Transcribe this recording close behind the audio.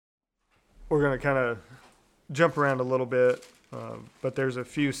we're going to kind of jump around a little bit, but there's a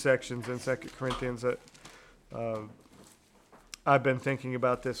few sections in 2 Corinthians that I've been thinking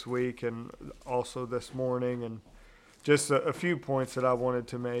about this week and also this morning, and just a few points that I wanted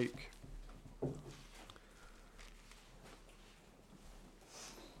to make.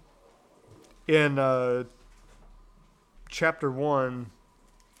 In chapter 1,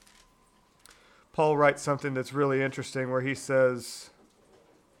 Paul writes something that's really interesting where he says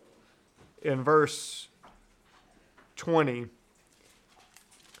in verse 20,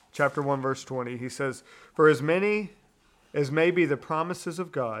 chapter 1, verse 20, he says, "For as many as may be the promises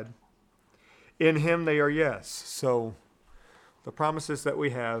of God, in him they are yes." So the promises that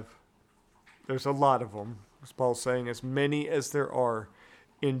we have, there's a lot of them. As Paul's saying, as many as there are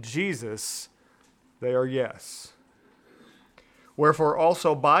in Jesus, they are yes. "Wherefore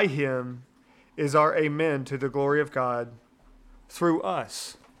also by him is our amen to the glory of God through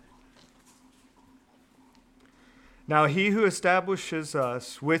us. Now he who establishes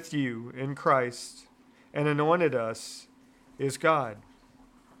us with you in Christ and anointed us is God,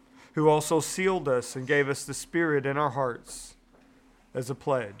 who also sealed us and gave us the Spirit in our hearts as a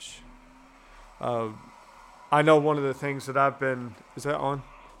pledge." I know one of the things that I've been... Is that on?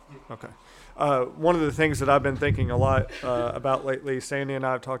 Okay. One of the things that I've been thinking a lot about lately, Sandy and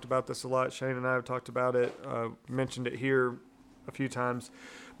I have talked about this a lot, Shane and I have talked about it, mentioned it here a few times,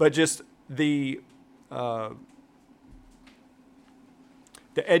 but just the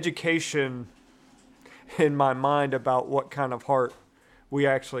education in my mind about what kind of heart we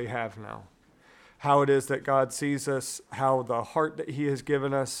actually have now. How it is that God sees us, how the heart that he has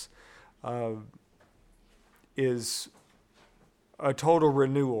given us is a total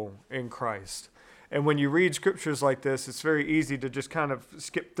renewal in Christ. And when you read scriptures like this, it's very easy to just kind of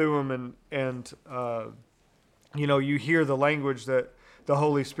skip through them and you hear the language that the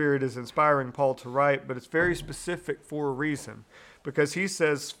Holy Spirit is inspiring Paul to write, but it's very specific for a reason. Because he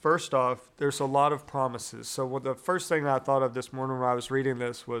says, first off, there's a lot of promises. So the first thing I thought of this morning when I was reading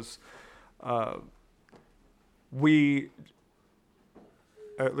this was we,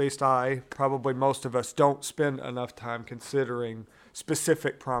 at least I, probably most of us, don't spend enough time considering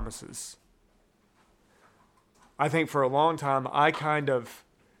specific promises. I think for a long time,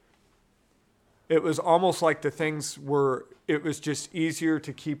 it was almost like the things were, it was just easier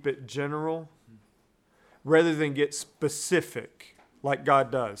to keep it general rather than get specific like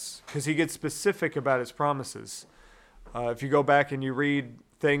God does, because he gets specific about his promises. If you go back and you read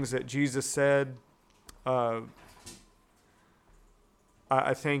things that Jesus said, I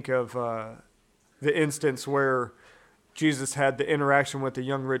think of the instance where Jesus had the interaction with the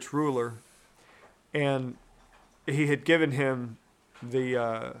young rich ruler, and he had given him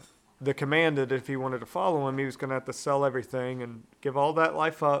the command that if he wanted to follow him, he was going to have to sell everything and give all that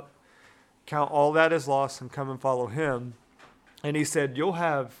life up, count all that as loss, and come and follow him. And he said, you'll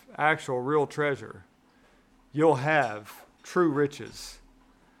have actual real treasure. You'll have true riches.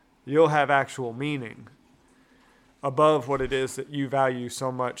 You'll have actual meaning above what it is that you value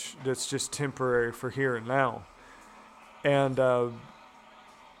so much that's just temporary for here and now. And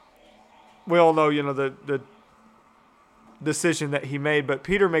we all know, the decision that he made, but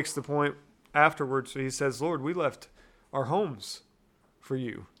Peter makes the point afterwards. He says, Lord, we left our homes for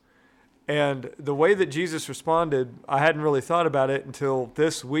you. And the way that Jesus responded, I hadn't really thought about it until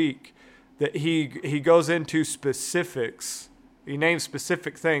this week, that he goes into specifics. He names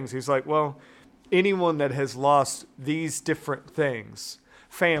specific things. He's like, well, anyone that has lost these different things,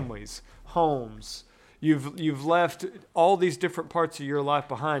 families, homes, you've left all these different parts of your life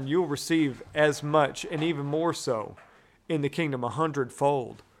behind, you'll receive as much and even more so in the kingdom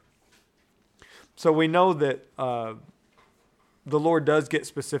 100-fold. So we know that the Lord does get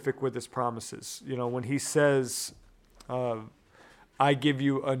specific with his promises. When he says, I give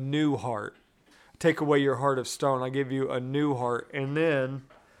you a new heart, take away your heart of stone, I give you a new heart. And then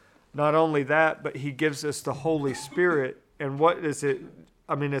not only that, but he gives us the Holy Spirit. And what is it?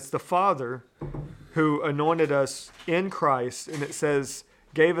 It's the Father who anointed us in Christ. And it says,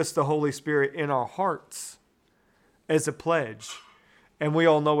 gave us the Holy Spirit in our hearts as a pledge. And we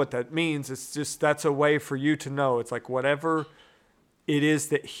all know what that means. It's just, that's a way for you to know. It's like whatever it is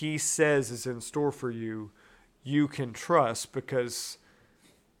that he says is in store for you, you can trust because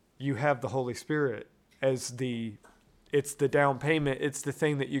you have the Holy Spirit as it's the down payment. It's the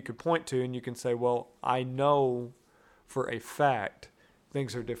thing that you could point to and you can say, well, I know for a fact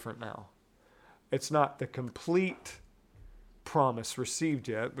things are different now. It's not the complete promise received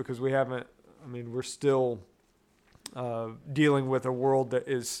yet because we're still dealing with a world that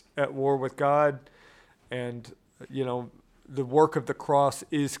is at war with God, and the work of the cross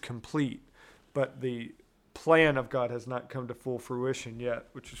is complete. but the plan of God has not come to full fruition yet,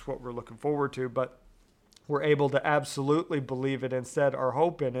 which is what we're looking forward to. But we're able to absolutely believe it and set our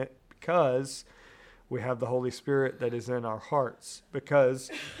hope in it because we have the Holy Spirit that is in our hearts. Because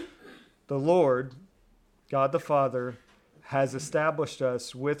the Lord, God the Father, has established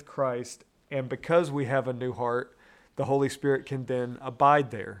us with Christ, and because we have a new heart, the Holy Spirit can then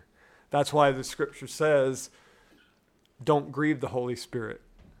abide there. That's why the Scripture says, don't grieve the Holy Spirit.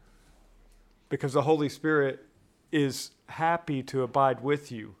 Because the Holy Spirit is happy to abide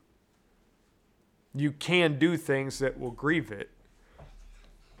with you. You can do things that will grieve it.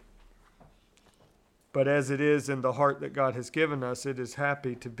 But as it is in the heart that God has given us, it is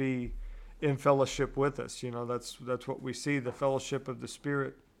happy to be in fellowship with us. That's what we see, the fellowship of the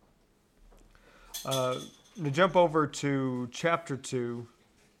Spirit. To jump over to chapter 2.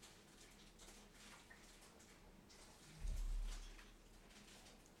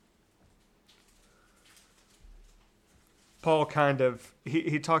 Paul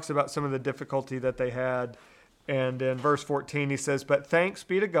he talks about some of the difficulty that they had. And in verse 14 he says, "But thanks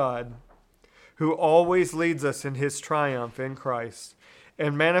be to God, who always leads us in his triumph in Christ,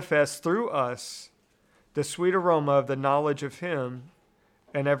 and manifests through us the sweet aroma of the knowledge of him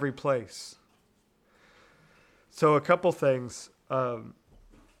in every place." So a couple things,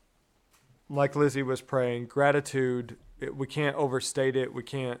 like Lizzie was praying, gratitude, we can't overstate it. We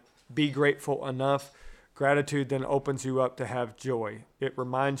can't be grateful enough. Gratitude then opens you up to have joy. It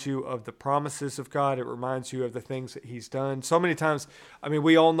reminds you of the promises of God. It reminds you of the things that he's done. So many times,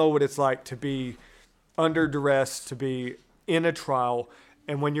 we all know what it's like to be under duress, to be in a trial.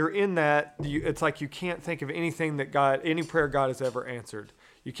 And when you're in that, it's like you can't think of anything any prayer God has ever answered.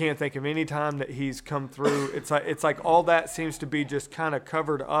 You can't think of any time that he's come through. It's like all that seems to be just kind of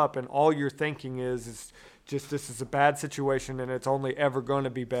covered up, and all you're thinking is just this is a bad situation, and it's only ever going to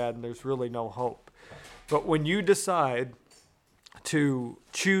be bad, and there's really no hope. But when you decide to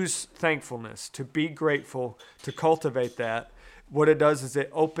choose thankfulness, to be grateful, to cultivate that, what it does is it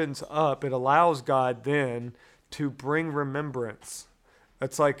opens up, it allows God then to bring remembrance.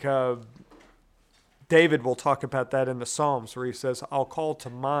 It's like David will talk about that in the Psalms where he says, I'll call to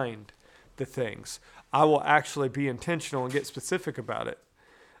mind the things. I will actually be intentional and get specific about it.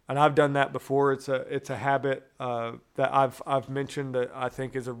 And I've done that before. It's a habit that I've mentioned that I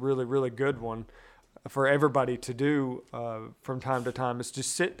think is a really, really good one for everybody to do from time to time, is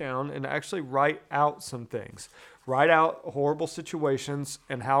just sit down and actually write out some things. Write out horrible situations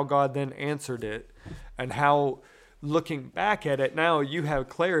and how God then answered it, and how, looking back at it now, you have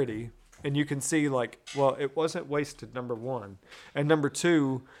clarity and you can see it wasn't wasted, number one. And number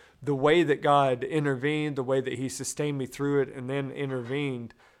two, the way that God intervened, the way that he sustained me through it and then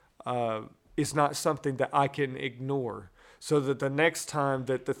intervened is not something that I can ignore. So that the next time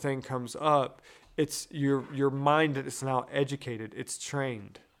that the thing comes up, it's your mind is now educated. It's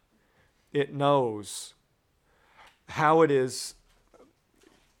trained. It knows how it is.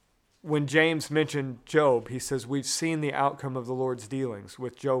 When James mentioned Job, he says, we've seen the outcome of the Lord's dealings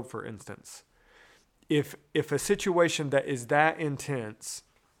with Job, for instance. If a situation that is that intense,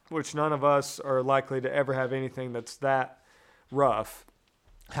 which none of us are likely to ever have anything that's that rough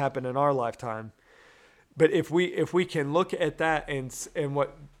happen in our lifetime, but if we can look at that and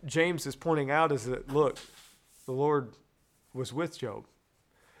what James is pointing out is that, look, the Lord was with Job.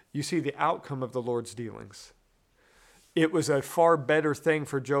 You see the outcome of the Lord's dealings. It was a far better thing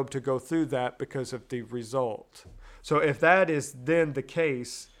for Job to go through that because of the result. So if that is then the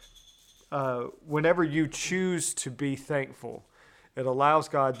case, whenever you choose to be thankful, it allows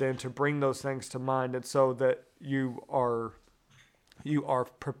God then to bring those things to mind, and so that you are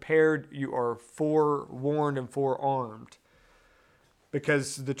prepared, you are forewarned and forearmed.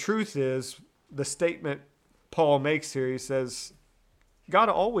 Because the truth is, the statement Paul makes here, he says, God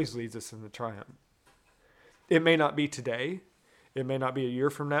always leads us in the triumph. It may not be today. It may not be a year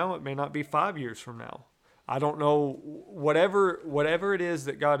from now. It may not be 5 years from now. I don't know. Whatever it is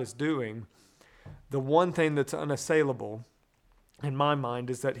that God is doing, the one thing that's unassailable in my mind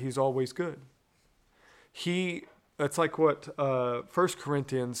is that he's always good. That's like what 1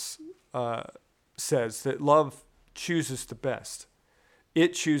 Corinthians says, that love chooses the best.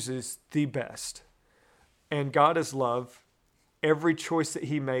 It chooses the best. And God is love. Every choice that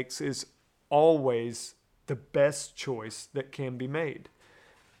he makes is always the best choice that can be made.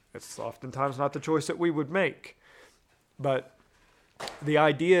 It's oftentimes not the choice that we would make. But the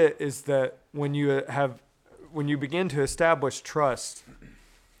idea is that when you begin to establish trust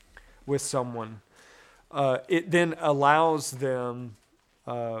with someone, it then allows them,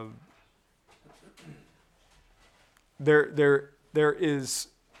 there is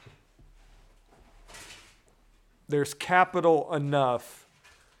there's capital enough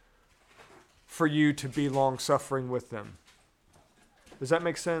for you to be long-suffering with them. Does that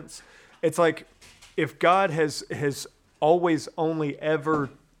make sense? It's like if God has always only ever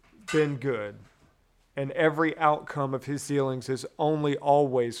been good, and every outcome of his dealings is only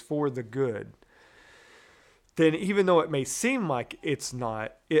always for the good, then even though it may seem like it's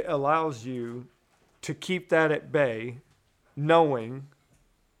not, it allows you to keep that at bay, knowing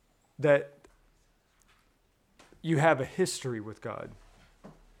that you have a history with God.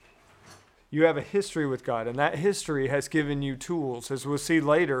 You have a history with God, and that history has given you tools. As we'll see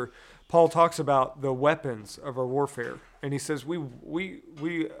later, Paul talks about the weapons of our warfare. And he says,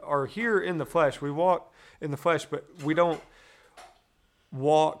 we are here in the flesh. We walk in the flesh, but we don't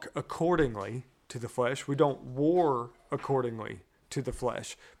walk accordingly to the flesh. We don't war accordingly to the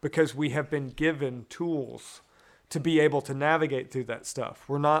flesh because we have been given tools to be able to navigate through that stuff.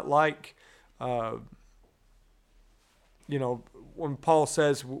 We're not like, when Paul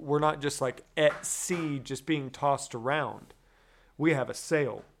says we're not just like at sea, just being tossed around. We have a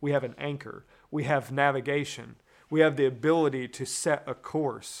sail. We have an anchor. We have navigation. We have the ability to set a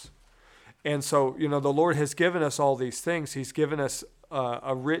course. And so, the Lord has given us all these things. He's given us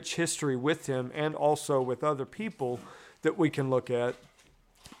a rich history with him and also with other people that we can look at.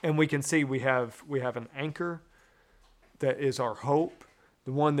 And we can see we have an anchor that is our hope,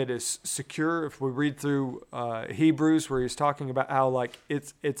 the one that is secure. If we read through Hebrews, where he's talking about how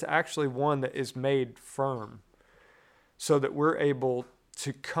it's actually one that is made firm so that we're able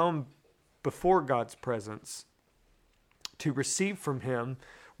to come before God's presence to receive from him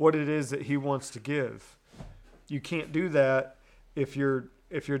what it is that he wants to give. You can't do that if you're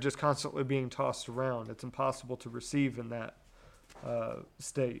just constantly being tossed around. It's impossible to receive in that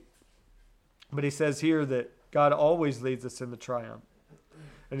state. But he says here that God always leads us in the triumph.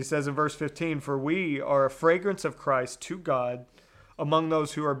 And he says in verse 15, "For we are a fragrance of Christ to God among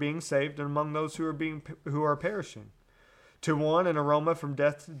those who are being saved and among those who are perishing. To one an aroma from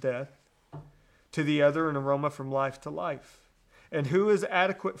death to death, to the other an aroma from life to life. And who is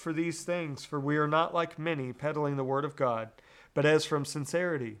adequate for these things? For we are not like many peddling the word of God, but as from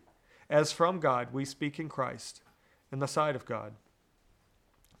sincerity, as from God, we speak in Christ, in the sight of God."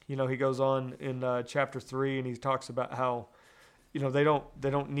 He goes on in chapter 3, and he talks about how, they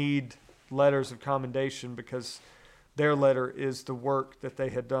don't need letters of commendation because their letter is the work that they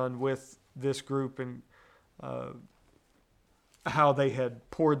had done with this group and how they had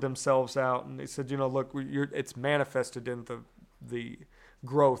poured themselves out. And they said, look, it's manifested in the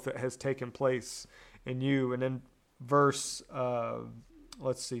growth that has taken place in you. And in verse 4,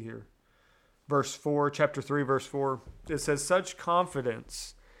 chapter 3, verse 4, it says, "Such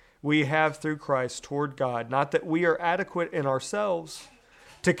confidence we have through Christ toward God, not that we are adequate in ourselves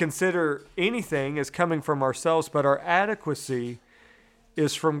to consider anything as coming from ourselves, but our adequacy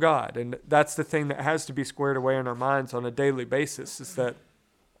is from God." And that's the thing that has to be squared away in our minds on a daily basis, is that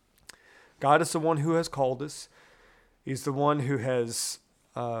God is the one who has called us. He's the one who has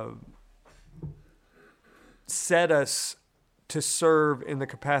set us to serve in the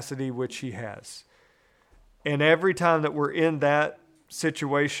capacity which he has. And every time that we're in that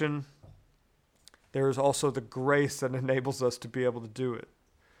situation, there is also the grace that enables us to be able to do it.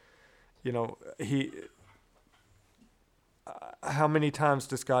 How many times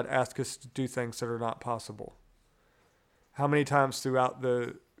does God ask us to do things that are not possible? How many times throughout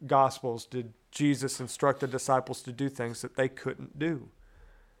the Gospels did Jesus instruct the disciples to do things that they couldn't do?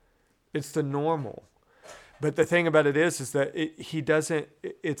 It's the normal. But the thing about it is that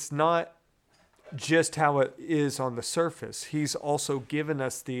it's not just how it is on the surface. He's also given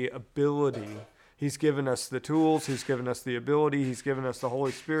us the ability. He's given us the tools. He's given us the ability. He's given us the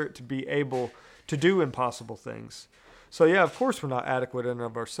Holy Spirit to be able to do impossible things. So yeah, of course we're not adequate in and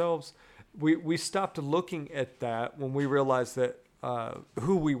of ourselves. We stopped looking at that when we realized that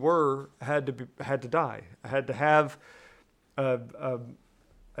who we were had to die. Had to have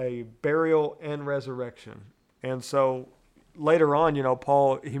a burial and resurrection. And so later on,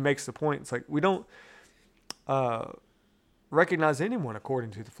 Paul, he makes the point. It's like we don't recognize anyone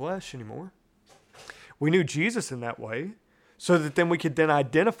according to the flesh anymore. We knew Jesus in that way, so that then we could then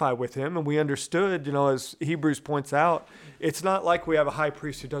identify with him, and we understood, as Hebrews points out, it's not like we have a high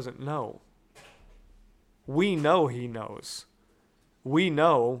priest who doesn't know. We know he knows. We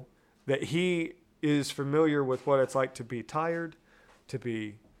know that he is familiar with what it's like to be tired, to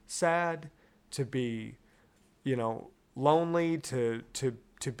be sad, to be, lonely, to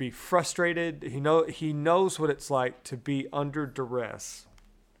be frustrated. He knows what it's like to be under duress.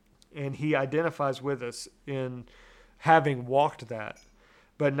 And he identifies with us in having walked that.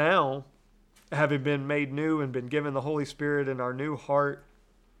 But now, having been made new and been given the Holy Spirit in our new heart,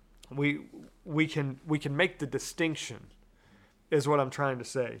 we can make the distinction, is what I'm trying to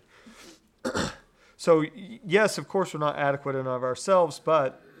say. So yes, of course, we're not adequate in of ourselves,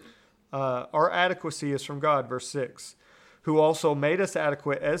 but our adequacy is from God. Verse 6, who also made us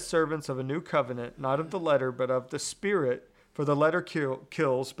adequate as servants of a new covenant, not of the letter, but of the Spirit. For the letter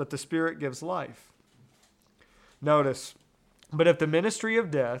kills, but the Spirit gives life. Notice, but if the ministry of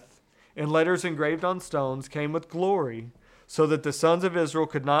death in letters engraved on stones came with glory, so that the sons of Israel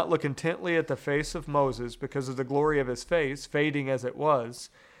could not look intently at the face of Moses because of the glory of his face, fading as it was,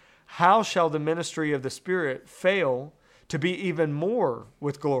 how shall the ministry of the Spirit fail to be even more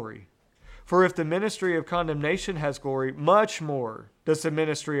with glory? For if the ministry of condemnation has glory, much more does the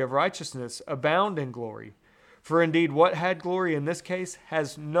ministry of righteousness abound in glory. For indeed, what had glory in this case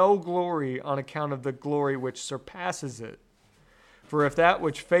has no glory on account of the glory which surpasses it. For if that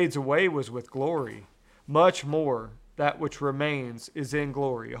which fades away was with glory, much more that which remains is in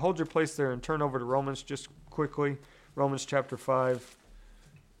glory. Hold your place there and turn over to Romans just quickly. Romans chapter 5.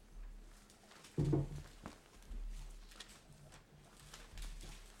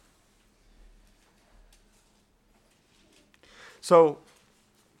 So,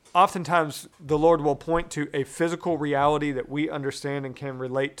 oftentimes the Lord will point to a physical reality that we understand and can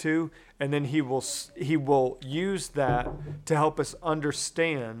relate to, and then He will use that to help us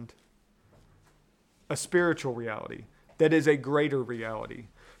understand a spiritual reality that is a greater reality.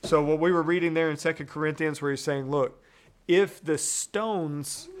 So what we were reading there in 2 Corinthians, where He's saying, look, if the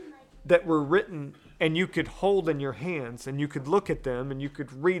stones that were written and you could hold in your hands and you could look at them and you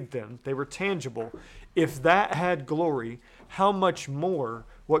could read them, they were tangible. If that had glory, how much more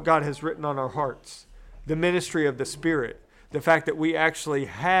what God has written on our hearts, the ministry of the Spirit, the fact that we actually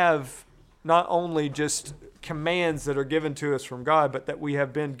have not only just commands that are given to us from God, but that we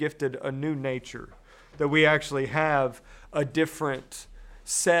have been gifted a new nature, that we actually have a different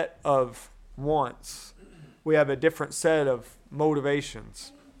set of wants. We have a different set of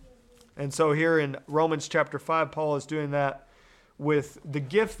motivations. And so here in Romans chapter 5, Paul is doing that with the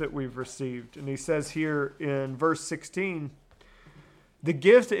gift that we've received. And he says here in verse 16, the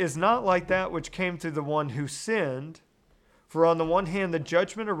gift is not like that which came through the one who sinned. For on the one hand, the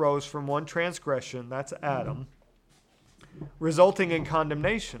judgment arose from one transgression, that's Adam, resulting in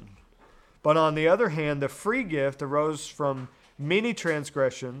condemnation. But on the other hand, the free gift arose from many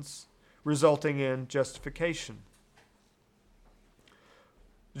transgressions, resulting in justification.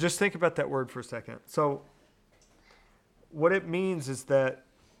 Just think about that word for a second. So what it means is that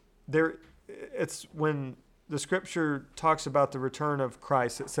it's when the scripture talks about the return of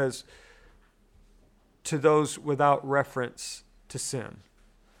Christ, it says to those without reference to sin.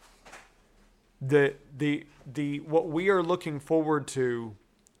 What we are looking forward to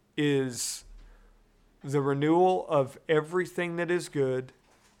is the renewal of everything that is good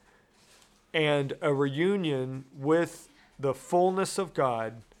and a reunion with the fullness of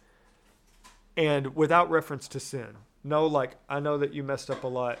God and without reference to sin. No, like, I know that you messed up a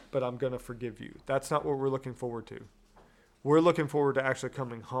lot, but I'm going to forgive you. That's not what we're looking forward to. We're looking forward to actually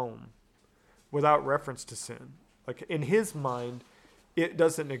coming home without reference to sin. Like, in his mind, it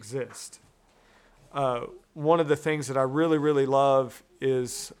doesn't exist. One of the things that I really, really love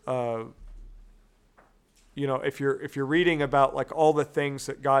is, if you're reading about like all the things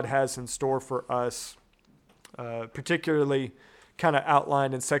that God has in store for us, particularly kind of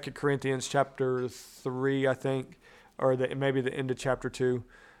outlined in 2 Corinthians chapter 3, I think, or maybe the end of chapter 2,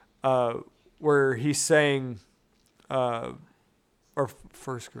 where he's saying, or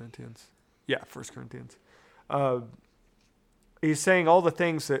 1 Corinthians. Yeah, 1 Corinthians. He's saying all the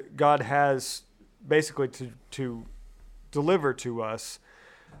things that God has basically to deliver to us.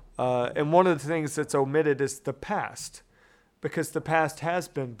 And one of the things that's omitted is the past, because the past has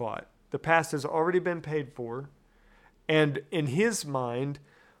been bought. The past has already been paid for. And in his mind,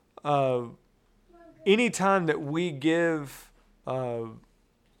 any time that we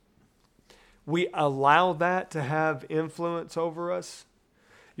allow that to have influence over us,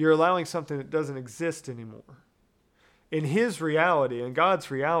 you're allowing something that doesn't exist anymore. In his reality, in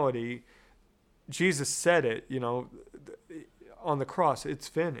God's reality, Jesus said it, on the cross, it's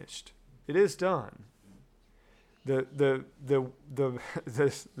finished. It is done. The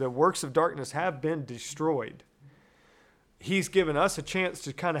works of darkness have been destroyed. He's given us a chance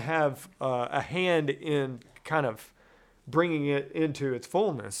to kind of have a hand in kind of bringing it into its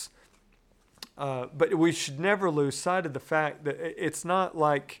fullness. But we should never lose sight of the fact that it's not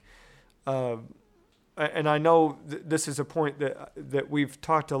like, and I know this is a point that we've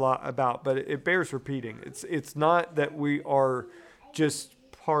talked a lot about, but it bears repeating. It's not that we are just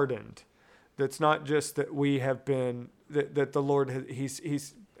pardoned. That's not just that we have been, that the Lord,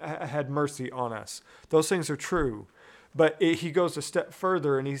 he's had mercy on us. Those things are true. But he goes a step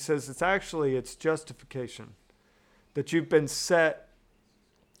further and he says it's justification. That you've been set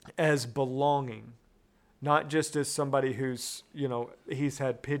as belonging, not just as somebody who's, he's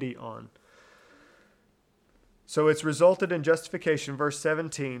had pity on. So it's resulted in justification, verse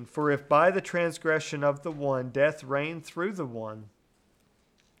 17. For if by the transgression of the one, death reigned through the one.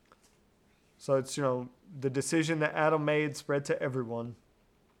 So it's, the decision that Adam made spread to everyone.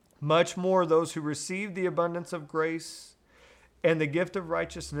 Much more those who receive the abundance of grace and the gift of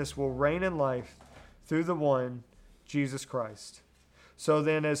righteousness will reign in life through the one, Jesus Christ. So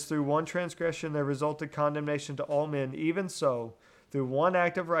then, as through one transgression there resulted condemnation to all men, even so, through one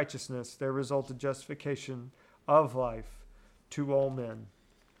act of righteousness there resulted justification of life to all men.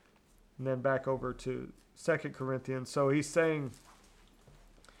 And then back over to 2 Corinthians. So he's saying,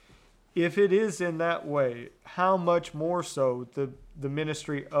 if it is in that way, how much more so the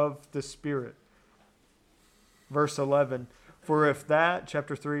ministry of the Spirit? Verse 11,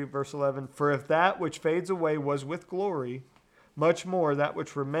 chapter 3, verse 11, for if that which fades away was with glory, much more that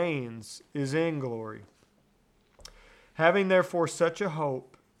which remains is in glory. Having therefore such a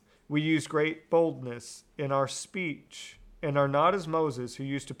hope, we use great boldness in our speech, and are not as Moses, who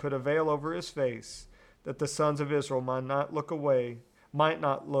used to put a veil over his face, that the sons of Israel might not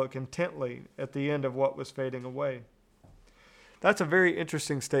look intently at the end of what was fading away. That's a very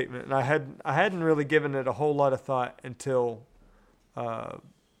interesting statement, and I hadn't really given it a whole lot of thought until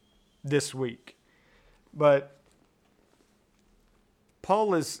this week. But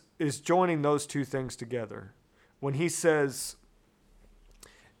Paul is joining those two things together when he says,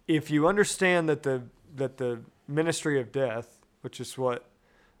 if you understand that the ministry of death, which is what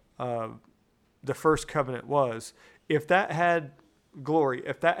the first covenant was, if that had glory,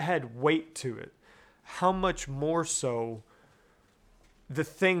 if that had weight to it, how much more so the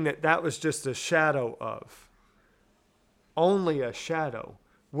thing that was just a shadow of, only a shadow.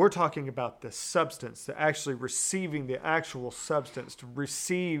 We're talking about the substance, the actually receiving the actual substance, to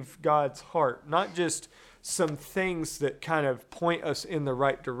receive God's heart, not just some things that kind of point us in the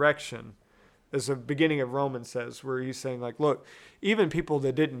right direction, as the beginning of Romans says, where he's saying, like, look, even people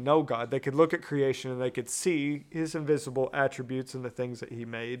that didn't know God, they could look at creation and they could see his invisible attributes and the things that he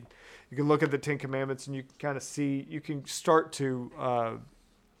made. You can look at the Ten Commandments and you can kind of see, you can start to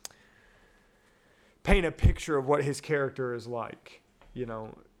paint a picture of what his character is like. He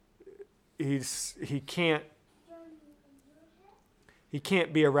can't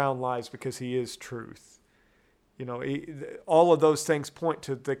be around lies because he is truth. All of those things point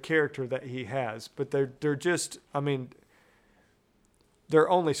to the character that he has, but they're just, they're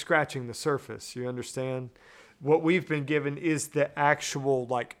only scratching the surface. You understand? What we've been given is the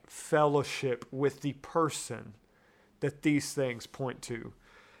actual fellowship with the person that these things point to.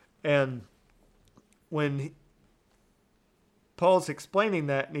 And when Paul's explaining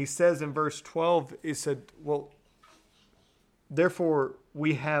that, and he says in verse 12, he said, well, therefore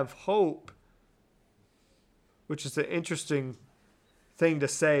we have hope, which is an interesting thing to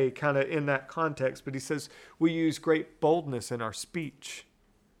say kind of in that context. But he says, we use great boldness in our speech.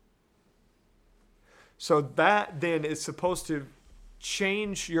 So that then is supposed to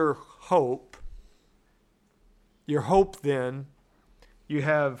change your hope. Your hope then, you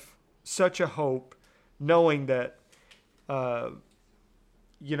have such a hope knowing that,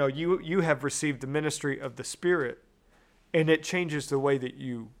 you have received the ministry of the Spirit, and it changes the way that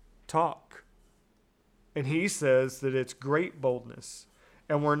you talk. And he says that it's great boldness.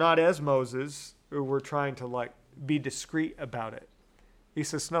 And we're not as Moses, who we're trying to be discreet about it. He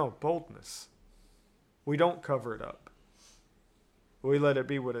says, no, boldness. We don't cover it up. We let it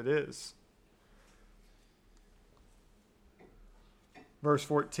be what it is. Verse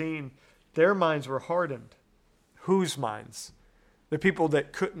 14, their minds were hardened. Whose minds? The people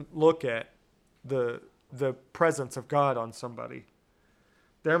that couldn't look at the presence of God on somebody.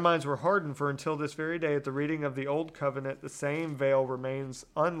 Their minds were hardened, for until this very day at the reading of the Old Covenant, the same veil remains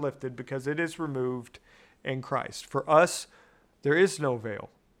unlifted because it is removed in Christ. For us, there is no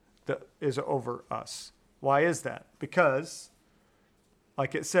veil that is over us. Why is that? Because,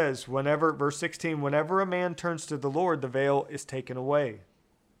 like it says, verse 16, whenever a man turns to the Lord, the veil is taken away.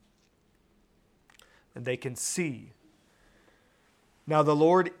 And they can see. Now the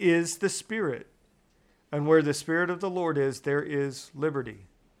Lord is the Spirit, and where the Spirit of the Lord is, there is liberty.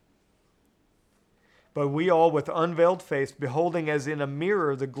 But we all, with unveiled face, beholding as in a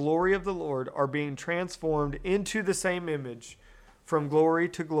mirror the glory of the Lord, are being transformed into the same image from glory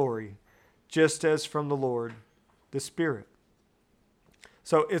to glory, just as from the Lord, the Spirit.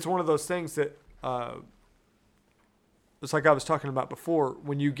 So it's one of those things that, it's like I was talking about before,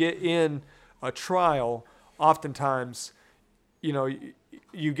 when you get in a trial, oftentimes,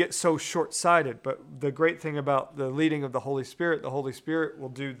 you get so short-sighted. But the great thing about the leading of the Holy Spirit will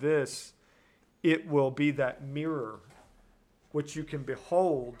do this. It will be that mirror which you can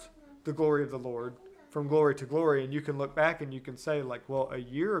behold the glory of the Lord from glory to glory. And you can look back and you can say, like, well, a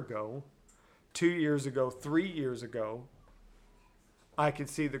year ago, 2 years ago, 3 years ago, I can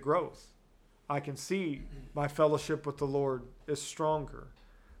see the growth. I can see my fellowship with the Lord is stronger.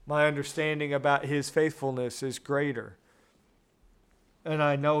 My understanding about his faithfulness is greater. And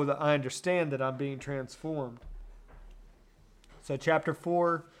I know that I understand that I'm being transformed. So chapter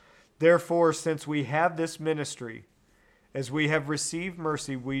 4, therefore, since we have this ministry, as we have received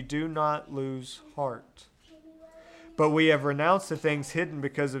mercy, we do not lose heart. But we have renounced the things hidden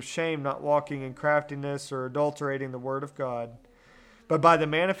because of shame, not walking in craftiness or adulterating the word of God, but by the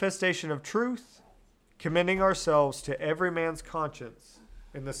manifestation of truth, commending ourselves to every man's conscience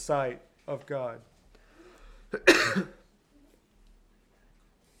in the sight of God.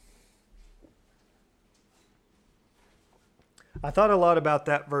 I thought a lot about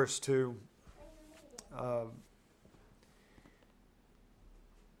that verse too.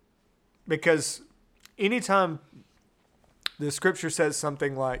 Because anytime the scripture says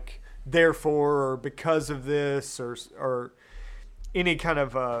something like, therefore, or because of this, or any kind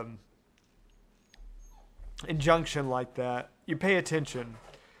of injunction like that, you pay attention.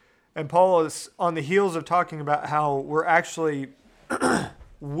 And Paul is on the heels of talking about how we're actually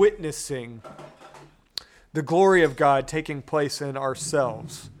witnessing the glory of God taking place in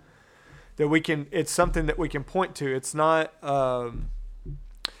ourselves. That it's something that we can point to. It's not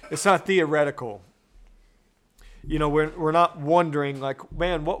theoretical. We're not wondering, like,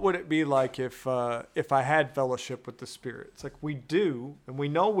 man, what would it be like if I had fellowship with the Spirit? It's like we do, and we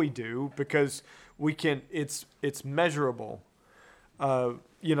know we do because we can. It's measurable.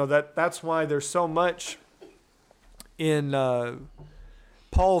 That's why there's so much in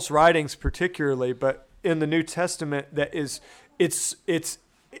Paul's writings, particularly, but in the New Testament that is it's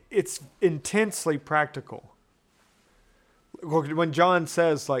intensely practical. When John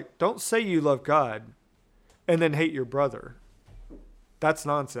says, like, don't say you love God and then hate your brother. That's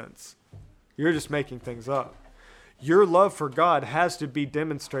nonsense. You're just making things up. Your love for God has to be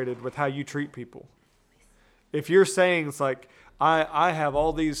demonstrated with how you treat people. If you're saying it's like, I have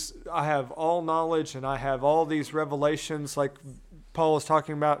all knowledge and I have all these revelations, like Paul is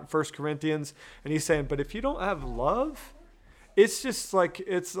talking about in 1 Corinthians, and he's saying, but if you don't have love, it's just like,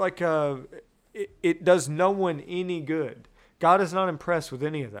 it does no one any good. God is not impressed with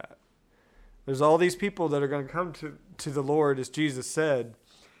any of that. There's all these people that are going to come to the Lord, as Jesus said,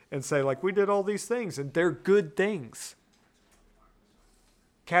 and say, like, we did all these things, and they're good things.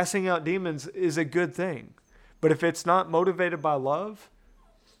 Casting out demons is a good thing. But if it's not motivated by love,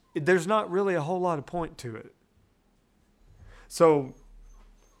 there's not really a whole lot of point to it. So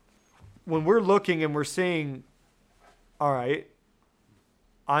when we're looking and we're seeing, all right,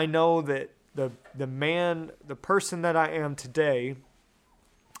 I know that the person that I am today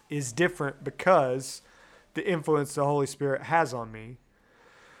is different because the influence the Holy Spirit has on me,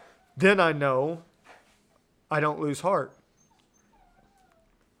 then I know I don't lose heart.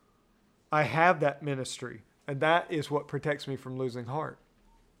 I have that ministry, and that is what protects me from losing heart.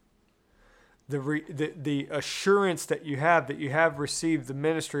 The assurance that you have received the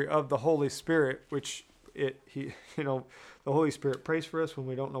ministry of the Holy Spirit, which the Holy Spirit prays for us when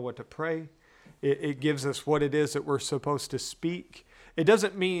we don't know what to pray. It gives us what it is that we're supposed to speak. It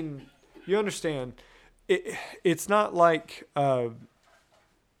doesn't mean, you understand, it's not like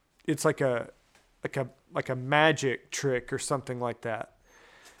it's like a magic trick or something like that.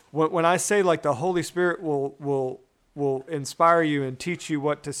 When I say, like, the Holy Spirit will inspire you and teach you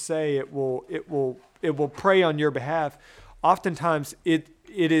what to say, it will pray on your behalf. Oftentimes it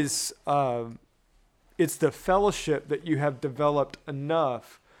is it's the fellowship that you have developed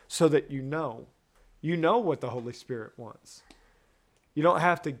enough so that you know what the Holy Spirit wants. You don't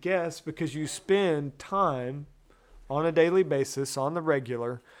have to guess because you spend time on a daily basis, on the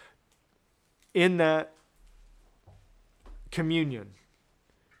regular, in that communion,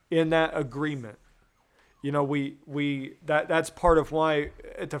 in that agreement. That's part of why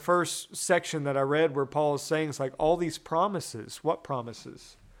at the first section that I read where Paul is saying, it's like all these promises. What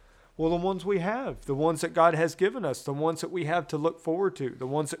promises? Well, the ones we have, the ones that God has given us, the ones that we have to look forward to, the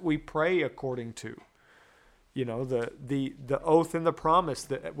ones that we pray according to. The oath and the promise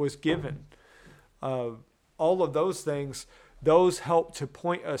that was given. All of those things, those help to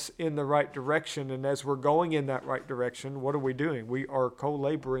point us in the right direction. And as we're going in that right direction, what are we doing? We are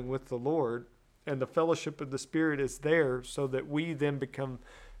co-laboring with the Lord, and the fellowship of the Spirit is there so that we then become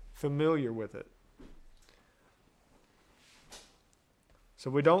familiar with it. So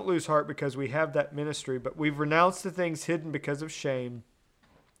we don't lose heart because we have that ministry, but we've renounced the things hidden because of shame,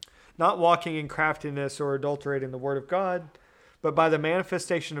 not walking in craftiness or adulterating the word of God, but by the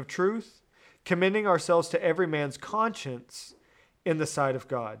manifestation of truth, commending ourselves to every man's conscience in the sight of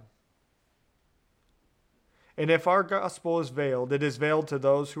God. And if our gospel is veiled, it is veiled to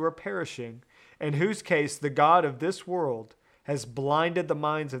those who are perishing, in whose case the God of this world has blinded the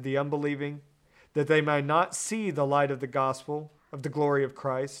minds of the unbelieving, that they may not see the light of the gospel of the glory of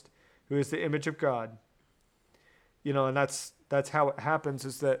Christ, who is the image of God. And that's how it happens,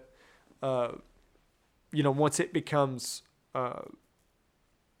 is that, once it becomes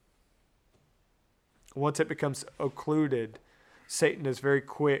occluded, Satan is very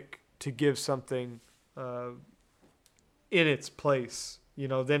quick to give something in its place.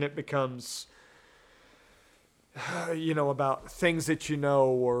 Then it becomes, about things that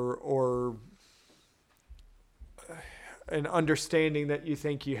or an understanding that you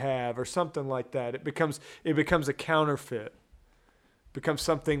think you have, or something like that. It becomes a counterfeit. Becomes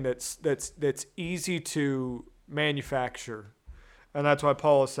something that's easy to manufacture. And that's why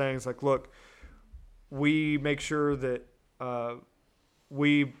Paul is saying, it's like, look, we make sure that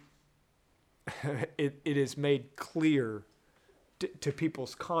it is made clear to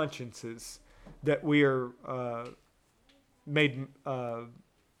people's consciences that we are made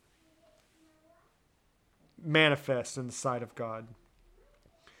manifest in the sight of God.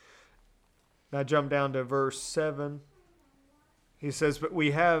 Now jump down to verse 7. He says, but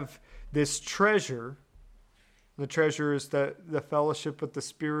we have this treasure. The treasure is the fellowship with the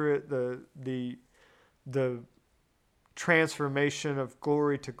Spirit, the transformation of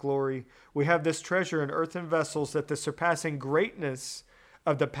glory to glory. We have this treasure in earthen vessels, that the surpassing greatness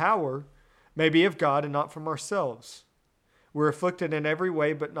of the power may be of God and not from ourselves. We're afflicted in every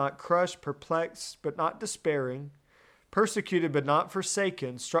way, but not crushed, perplexed, but not despairing, persecuted, but not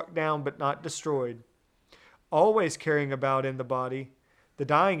forsaken, struck down, but not destroyed, always carrying about in the body the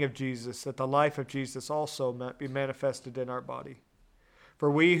dying of Jesus, that the life of Jesus also might be manifested in our body. For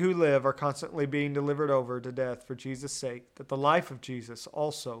we who live are constantly being delivered over to death for Jesus' sake, that the life of Jesus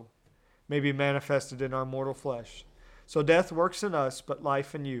also may be manifested in our mortal flesh. So death works in us, but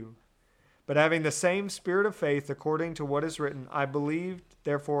life in you. But having the same spirit of faith, according to what is written, I believed,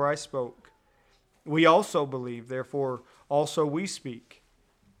 therefore I spoke. We also believe, therefore also we speak,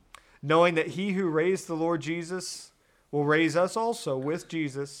 knowing that he who raised the Lord Jesus will raise us also with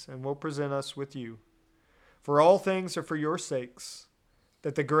Jesus and will present us with you. For all things are for your sakes,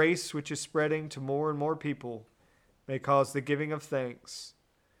 that the grace which is spreading to more and more people may cause the giving of thanks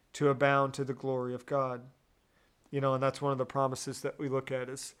to abound to the glory of God. And that's one of the promises that we look at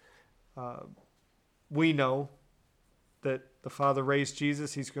is we know that the Father raised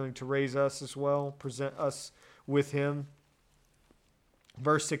Jesus. He's going to raise us as well, present us with him.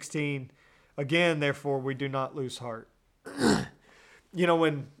 Verse 16, again, therefore, we do not lose heart.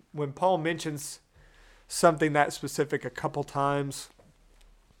 When Paul mentions something that specific a couple times,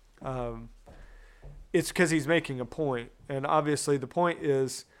 it's because he's making a point. And obviously the point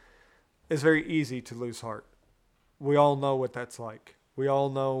is, it's very easy to lose heart. We all know what that's like. We all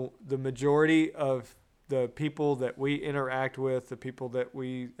know the majority of the people that we interact with, the people that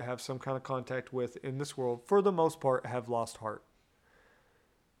we have some kind of contact with in this world, for the most part, have lost heart.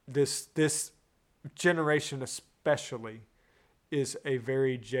 This generation especially is a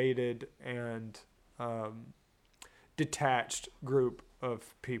very jaded and detached group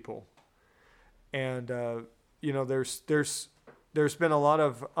of people. And, there's been a lot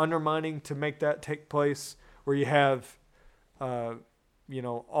of undermining to make that take place, where you have,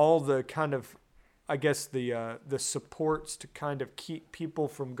 all the kind of, I guess the supports to kind of keep people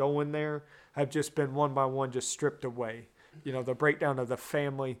from going there have just been one by one just stripped away. The breakdown of the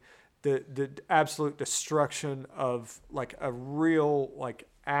family, the absolute destruction of like a real like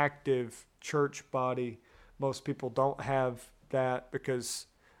active church body. Most people don't have that because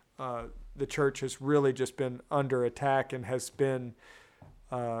the church has really just been under attack and has been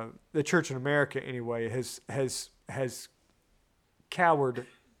the church in America anyway has cowered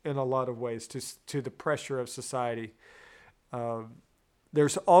in a lot of ways to the pressure of society.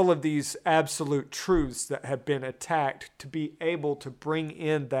 There's all of these absolute truths that have been attacked to be able to bring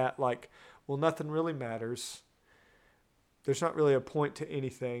in that nothing really matters. There's not really a point to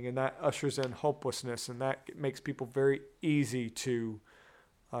anything, and that ushers in hopelessness, and that makes people very easy to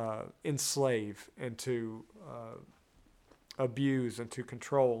enslave and to abuse and to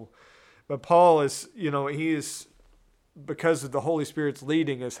control. But Paul is, he is, because of the Holy Spirit's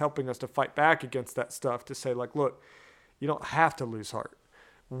leading, is helping us to fight back against that stuff, to say, like, look, you don't have to lose heart.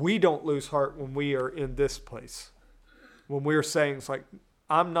 We don't lose heart when we are in this place. When we're saying, it's like,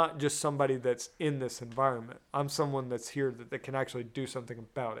 I'm not just somebody that's in this environment. I'm someone that's here that can actually do something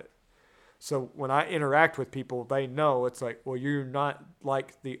about it. So when I interact with people, they know it's like, well, you're not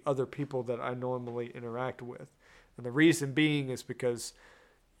like the other people that I normally interact with. And the reason being is because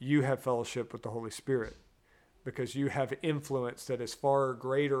you have fellowship with the Holy Spirit, because you have influence that is far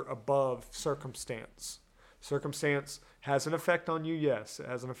greater above circumstance. Circumstance has an effect on you, yes. It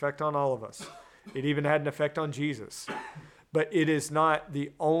has an effect on all of us. It even had an effect on Jesus. But it is not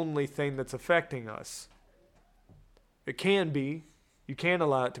the only thing that's affecting us. It can be. You can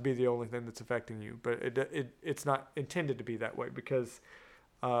allow it to be the only thing that's affecting you, but it's not intended to be that way, because,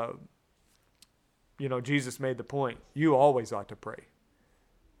 Jesus made the point. You always ought to pray.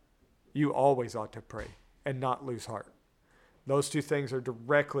 You always ought to pray and not lose heart. Those two things are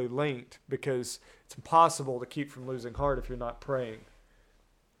directly linked, because it's impossible to keep from losing heart if you're not praying.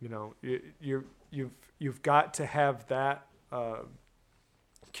 You've got to have that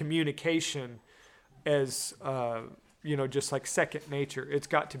communication as just like second nature. It's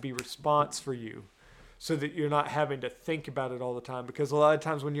got to be response for you, so that you're not having to think about it all the time. Because a lot of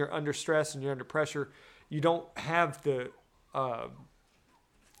times when you're under stress and you're under pressure, you don't have the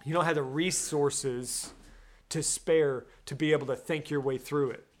resources to spare to be able to think your way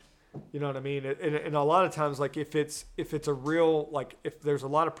through it. You know what I mean? And a lot of times, like if it's a real, like if there's a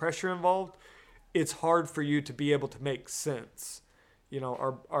lot of pressure involved, it's hard for you to be able to make sense.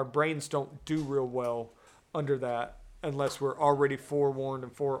 Our brains don't do real well under that unless we're already forewarned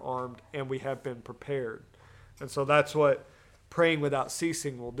and forearmed and we have been prepared. And so that's what praying without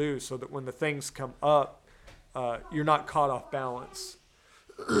ceasing will do, so that when the things come up, you're not caught off balance.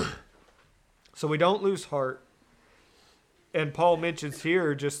 So we don't lose heart. And Paul mentions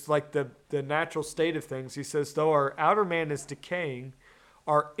here just like the natural state of things. He says, though our outer man is decaying,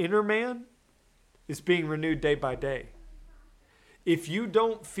 our inner man is being renewed day by day. If you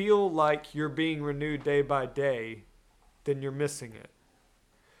don't feel like you're being renewed day by day, then you're missing it.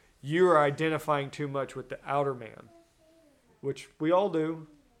 You are identifying too much with the outer man, which we all do.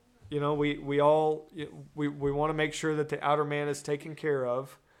 We all want to make sure that the outer man is taken care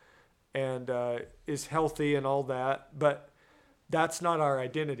of and is healthy and all that. But that's not our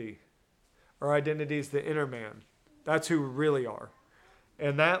identity. Our identity is the inner man. That's who we really are.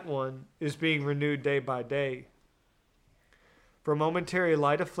 And that one is being renewed day by day. For momentary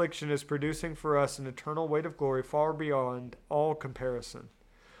light affliction is producing for us an eternal weight of glory far beyond all comparison.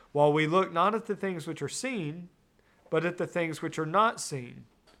 While we look not at the things which are seen, but at the things which are not seen.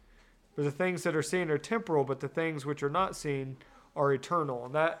 For the things that are seen are temporal, but the things which are not seen are eternal.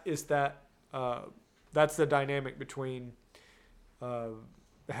 And that's the dynamic between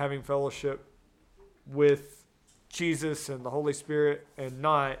having fellowship with Jesus and the Holy Spirit and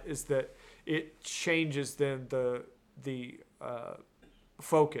not, is that it changes then the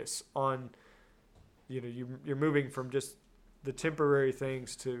focus on, you're moving from just the temporary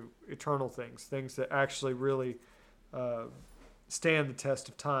things to eternal things that actually really stand the test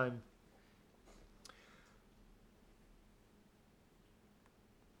of time.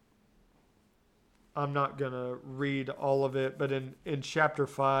 I'm not going to read all of it, but in chapter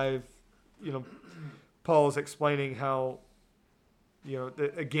 5, Paul is explaining how,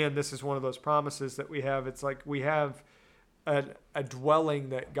 again, this is one of those promises that we have. It's like we have a dwelling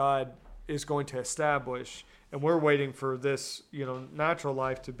that God is going to establish, and we're waiting for this, natural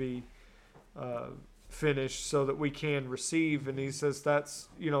life to be finished so that we can receive. And he says that's,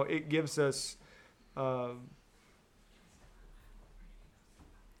 it gives us a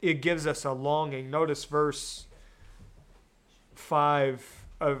longing. Notice verse 5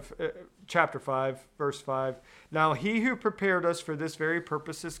 of chapter 5, verse 5. Now he who prepared us for this very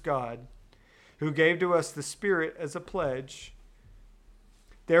purpose is God, who gave to us the Spirit as a pledge.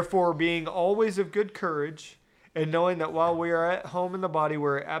 Therefore, being always of good courage, and knowing that while we are at home in the body, we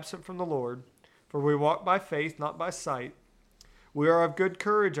are absent from the Lord, for we walk by faith, not by sight. We are of good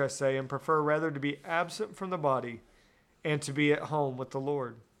courage, I say, and prefer rather to be absent from the body and to be at home with the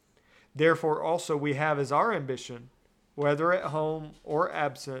Lord. Therefore also we have as our ambition, whether at home or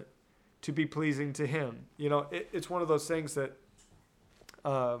absent, to be pleasing to him. It's one of those things that,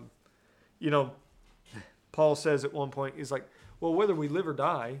 Paul says at one point, he's like, well, whether we live or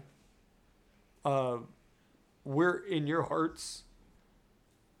die, we're in your hearts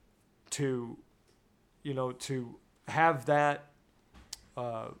to have that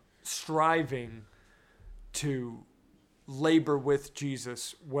striving to labor with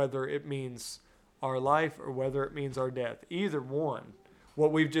Jesus, whether it means our life or whether it means our death. Either one.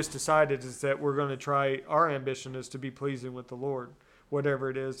 What we've just decided is that we're going to try, our ambition is to be pleasing with the Lord, whatever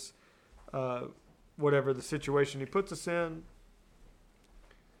it is, whatever the situation he puts us in,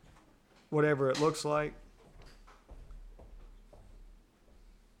 whatever it looks like.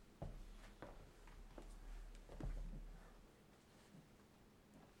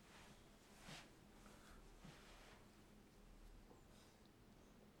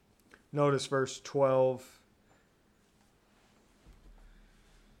 Notice verse 12.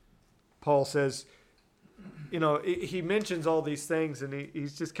 Paul says, he mentions all these things and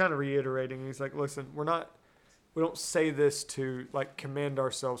he's just kind of reiterating. He's like, listen, we don't say this to like commend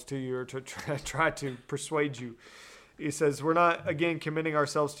ourselves to you or to try to persuade you. He says, we're not, again, commending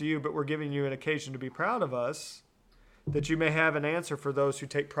ourselves to you, but we're giving you an occasion to be proud of us, that you may have an answer for those who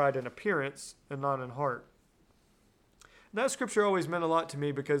take pride in appearance and not in heart. And that scripture always meant a lot to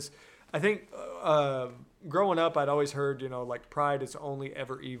me because I think growing up, I'd always heard, like pride is only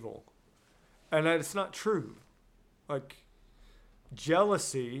ever evil. And it's not true. Like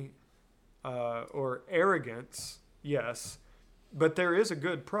jealousy or arrogance, yes, but there is a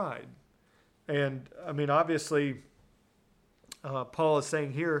good pride. And I mean, obviously, Paul is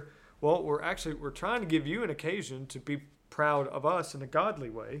saying here, well, we're trying to give you an occasion to be proud of us in a godly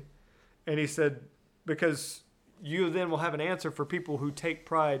way. And he said, because you then will have an answer for people who take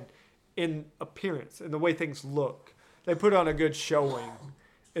pride in appearance, in the way things look. They put on a good showing,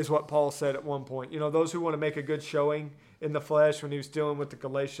 is what Paul said at one point. Those who want to make a good showing in the flesh, when he was dealing with the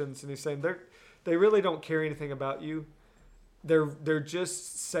Galatians, and he's saying they really don't care anything about you. They're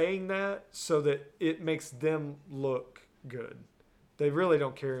just saying that so that it makes them look good. They really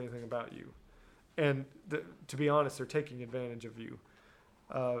don't care anything about you. And to be honest, they're taking advantage of you.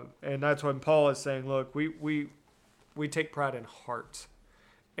 And that's when Paul is saying, look, we take pride in heart.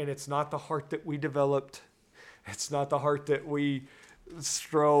 And it's not the heart that we developed. It's not the heart that we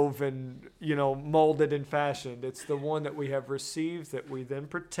strove and, molded and fashioned. It's the one that we have received that we then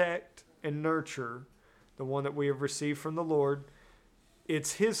protect and nurture, the one that we have received from the Lord.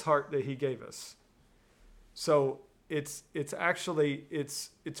 It's his heart that he gave us. So it's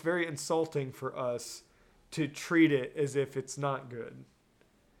very insulting for us to treat it as if it's not good,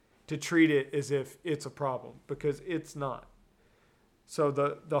 to treat it as if it's a problem, because it's not. So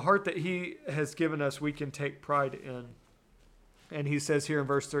the heart that he has given us, we can take pride in. And he says here in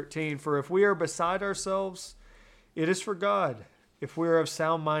verse 13, for if we are beside ourselves, it is for God. If we are of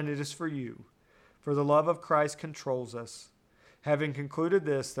sound mind, it is for you. For the love of Christ controls us. Having concluded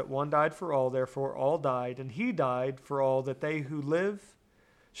this, that one died for all, therefore all died, and he died for all, that they who live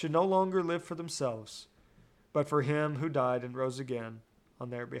should no longer live for themselves, but for him who died and rose again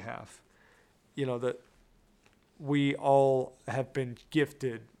on their behalf. That we all have been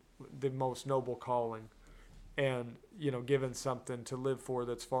gifted the most noble calling and, given something to live for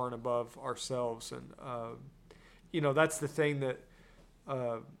that's far and above ourselves. And, that's the thing that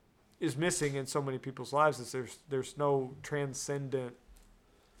is missing in so many people's lives is there's no transcendent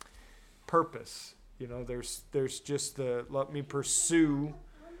purpose. There's just let me pursue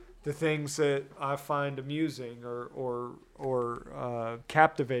the things that I find amusing or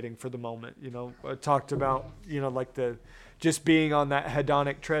captivating for the moment. I talked about, like just being on that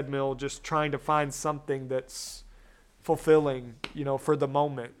hedonic treadmill, just trying to find something that's fulfilling, for the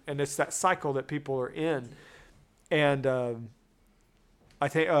moment. And it's that cycle that people are in. And I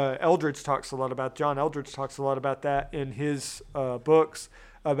think John Eldredge talks a lot about that in his books,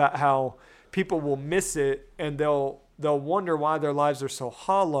 about how people will miss it and they'll wonder why their lives are so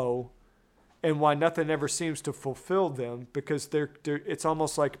hollow and why nothing ever seems to fulfill them, because it's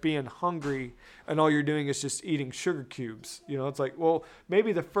almost like being hungry and all you're doing is just eating sugar cubes. It's like, well,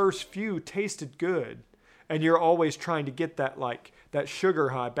 maybe the first few tasted good and you're always trying to get that sugar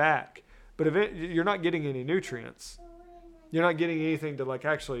high back, but you're not getting any nutrients. You're not getting anything to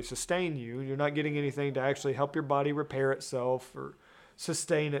actually sustain you. You're not getting anything to actually help your body repair itself or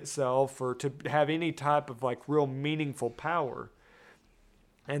sustain itself or to have any type of real meaningful power.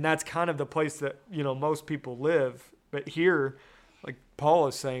 And that's kind of the place that, most people live. But here, Paul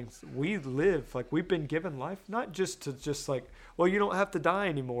is saying, we live, we've been given life, not just to well, you don't have to die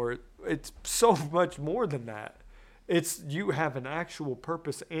anymore. It's so much more than that. It's you have an actual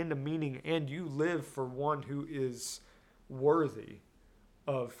purpose and a meaning, and you live for one who is worthy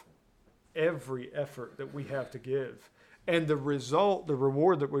of every effort that we have to give. And the result, the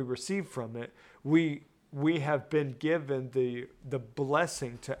reward that we receive from it, we have been given the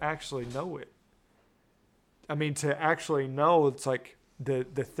blessing to actually know it. I mean, to actually know it's the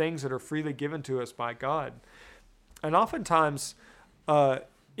things that are freely given to us by God. And oftentimes,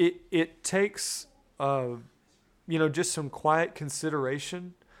 it takes, just some quiet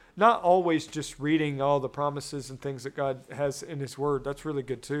consideration. Not always just reading all the promises and things that God has in His Word. That's really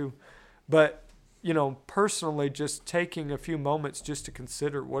good too. But, personally just taking a few moments just to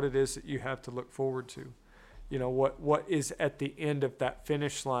consider what it is that you have to look forward to. What is at the end of that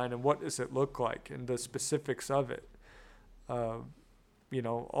finish line, and what does it look like, and the specifics of it. All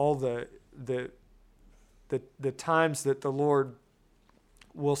the times that the Lord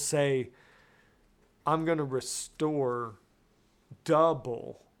will say, I'm going to restore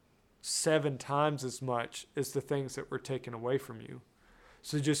double, 7 times as much as the things that were taken away from you.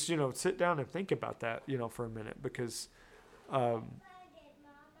 So just, sit down and think about that, for a minute, because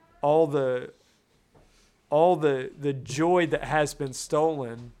all the joy that has been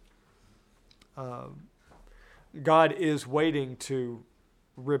stolen, God is waiting to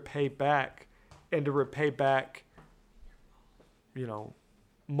repay back, and to repay back,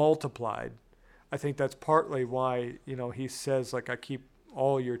 multiplied. I think that's partly why, He says, I keep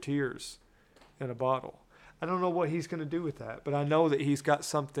all your tears in a bottle. I don't know what He's going to do with that, but I know that He's got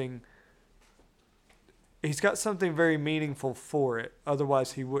something very meaningful for it.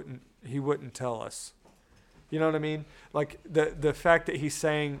 Otherwise He wouldn't tell us. You know what I mean? Like the fact that He's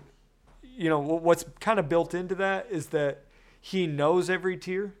saying, what's kind of built into that is that He knows every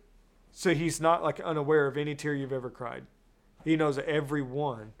tear. So He's not unaware of any tear you've ever cried. He knows every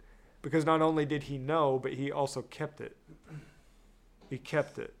one, because not only did He know, but He also kept it. He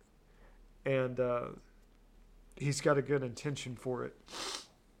kept it. And He's got a good intention for it.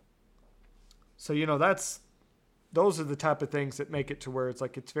 So, those are the type of things that make it to where it's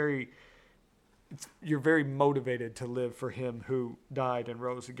you're very motivated to live for Him who died and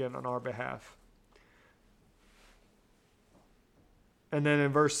rose again on our behalf. And then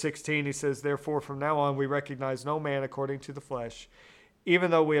in verse 16, he says, therefore, from now on, we recognize no man according to the flesh.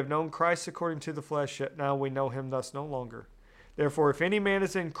 Even though we have known Christ according to the flesh, yet now we know Him thus no longer. Therefore, if any man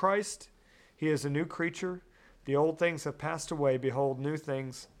is in Christ, he is a new creature. The old things have passed away. Behold, new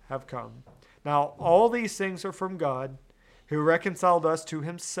things have come. Now, all these things are from God, who reconciled us to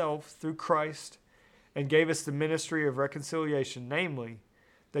Himself through Christ, and gave us the ministry of reconciliation, namely,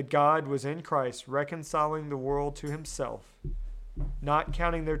 that God was in Christ reconciling the world to Himself, not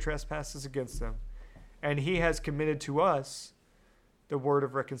counting their trespasses against them. And He has committed to us the word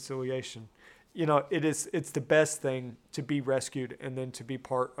of reconciliation. It's the best thing to be rescued and then to be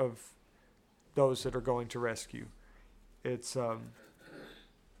part of those that are going to rescue. It's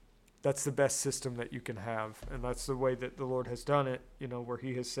that's the best system that you can have, and that's the way that the Lord has done it, where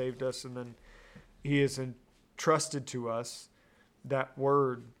He has saved us, and then He has entrusted to us that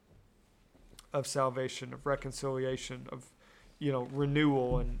word of salvation, of reconciliation, of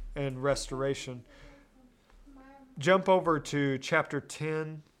renewal and restoration. Jump over to chapter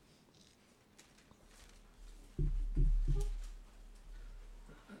 10.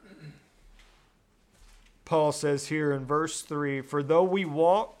 Paul says here in verse 3, for though we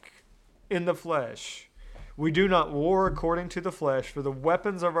walk in the flesh, we do not war according to the flesh, for the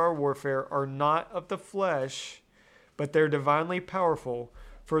weapons of our warfare are not of the flesh, but they're divinely powerful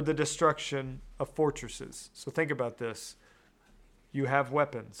for the destruction of fortresses. So think about this. You have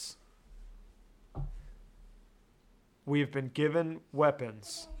weapons. We have been given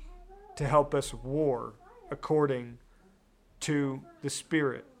weapons to help us war according to the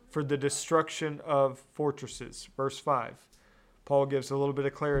Spirit for the destruction of fortresses. Verse 5. Paul gives a little bit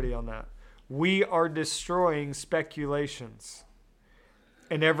of clarity on that. We are destroying speculations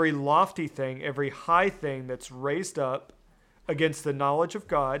and every lofty thing, every high thing that's raised up against the knowledge of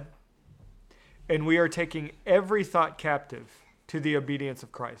God, and we are taking every thought captive to the obedience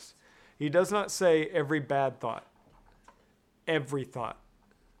of Christ. He does not say every bad thought. Every thought.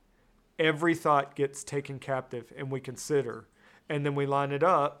 Every thought gets taken captive, and we consider. And then we line it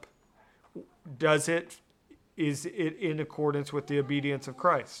up. Is it in accordance with the obedience of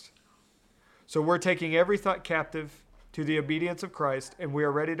Christ? So we're taking every thought captive to the obedience of Christ, and we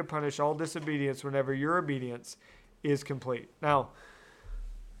are ready to punish all disobedience whenever your obedience is complete. Now,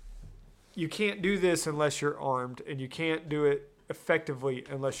 you can't do this unless you're armed, and you can't do it effectively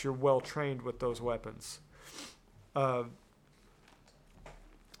unless you're well trained with those weapons.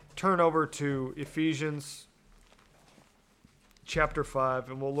 Turn over to Ephesians chapter 5,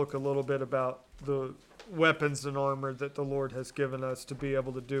 and we'll look a little bit about the weapons and armor that the Lord has given us to be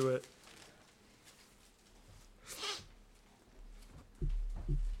able to do it.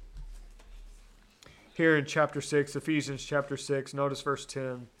 Here in chapter 6, Ephesians chapter 6, notice verse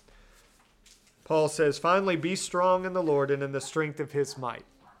 10. Paul says, finally, be strong in the Lord and in the strength of His might.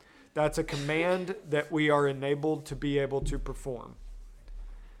 That's a command that we are enabled to be able to perform.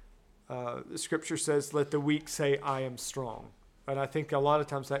 The scripture says, let the weak say, I am strong. And I think a lot of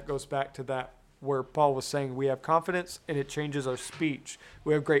times that goes back to that where Paul was saying we have confidence and it changes our speech.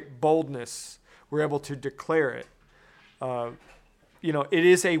 We have great boldness. We're able to declare it. It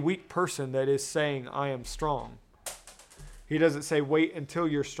is a weak person that is saying, I am strong. He doesn't say, wait until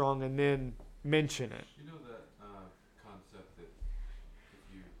you're strong and then mention it. You know that concept that if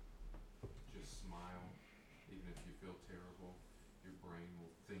you just smile, even if you feel terrible, your brain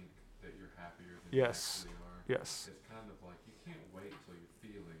will think that you're happier than you actually are? Yes. It's kind of like you can't wait till you're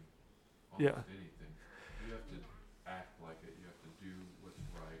feeling Yeah. anything. You have to act like it. You have to do what's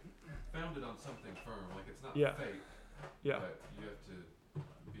right. Founded on something firm. Like it's not fake. Yeah. But you have to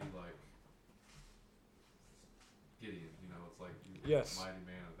be like Gideon. It's like mighty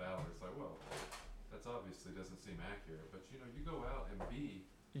man of valor. It's like, well, that's obviously doesn't seem accurate. But you go out and be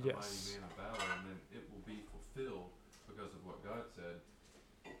a mighty man of valor, and then it will be fulfilled because of what God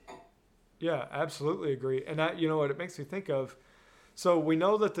said. Yeah, absolutely agree. And that, what it makes me think of. So we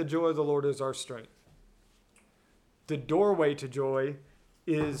know that the joy of the Lord is our strength. The doorway to joy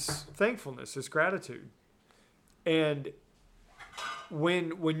is thankfulness, is gratitude. And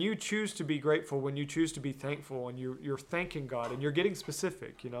when you choose to be grateful, when you choose to be thankful, and you're thanking God, and you're getting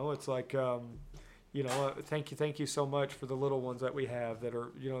specific, it's like, thank you so much for the little ones that we have that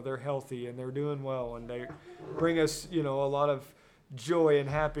are, they're healthy and they're doing well, and they bring us, a lot of joy and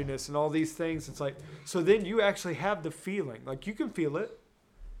happiness and all these things. It's like, so then you actually have the feeling, like you can feel it.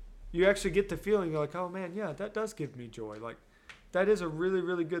 You actually get the feeling, you're like, oh man, yeah, that does give me joy. Like that is a really,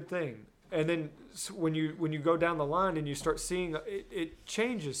 really good thing. And then when you go down the line and you start seeing it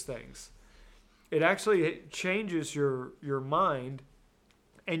changes things. It actually changes your mind,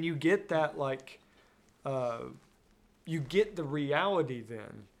 and you get that you get the reality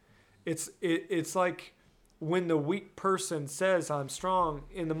then. It's like when the weak person says I'm strong,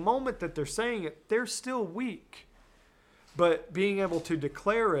 in the moment that they're saying it, they're still weak. But being able to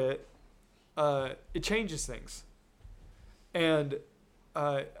declare it, it changes things. And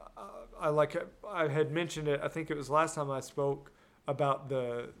I had mentioned it, I think it was last time I spoke about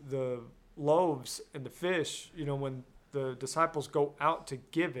the loaves and the fish. When the disciples go out to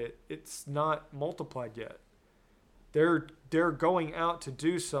give it, it's not multiplied yet. They're going out to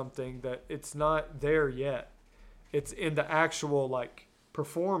do something that it's not there yet. It's in the actual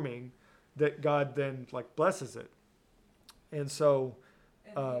performing that God then blesses it. And so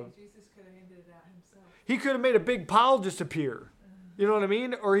Jesus could have handed it out himself. He could have made a big pile just appear. You know what I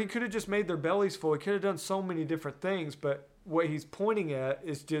mean? Or he could have just made their bellies full. He could have done so many different things, but what he's pointing at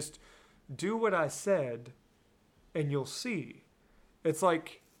is just do what I said and you'll see. It's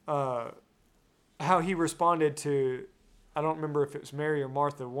like how he responded to, I don't remember if it was Mary or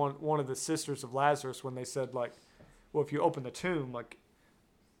Martha, one of the sisters of Lazarus, when they said well, if you open the tomb,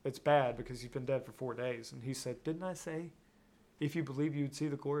 it's bad because he's been dead for 4 days. And he said, didn't I say, if you believe you'd see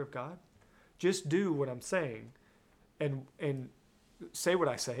the glory of God? Just do what I'm saying and say what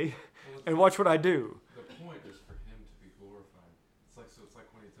I say and watch what I do. The point is for him to be glorified. It's like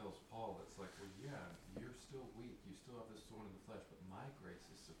when he tells Paul, it's like, well, yeah, you're still weak. You still have this thorn in the flesh, but my grace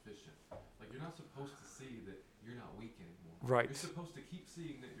is sufficient. You're not supposed to see that you're not weak anymore. Right. You're supposed to keep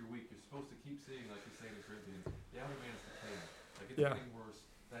seeing that you're weak. You're supposed to keep seeing, like you say in Corinthians, the outer man is decaying. It's getting worse.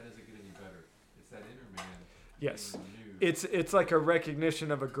 That doesn't get any better. It's that inner man. Yes. Being renewed. It's like a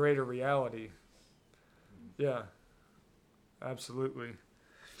recognition of a greater reality. Mm-hmm. Yeah. Absolutely.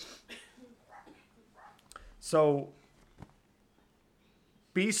 So,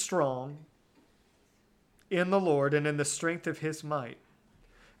 be strong in the Lord and in the strength of his might,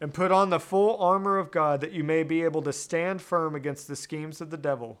 and put on the full armor of God that you may be able to stand firm against the schemes of the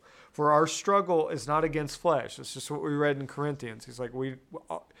devil. For our struggle is not against flesh. It's just what we read in Corinthians. He's like,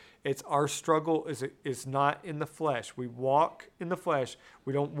 it's our struggle is not in the flesh. We walk in the flesh.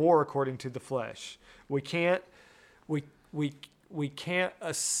 We don't war according to the flesh. We can't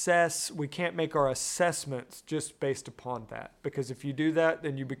assess, we can't make our assessments just based upon that. Because if you do that,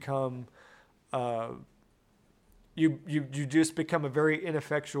 then you become, you just become a very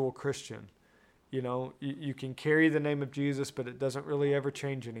ineffectual Christian. You can carry the name of Jesus, but it doesn't really ever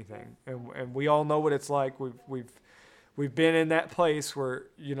change anything. And we all know what it's like. We've been in that place where,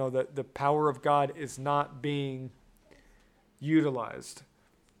 the power of God is not being utilized.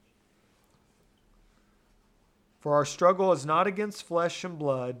 For our struggle is not against flesh and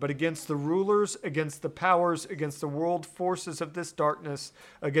blood, but against the rulers, against the powers, against the world forces of this darkness,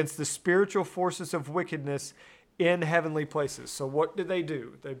 against the spiritual forces of wickedness in heavenly places. So what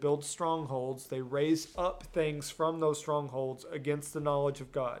do? They build strongholds. They raise up things from those strongholds against the knowledge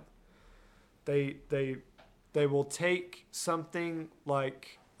of God. They will take something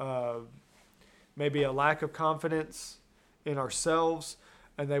like maybe a lack of confidence in ourselves,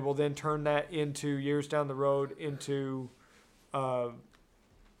 and they will then turn that into years down the road into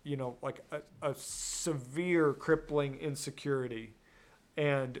like a severe crippling insecurity.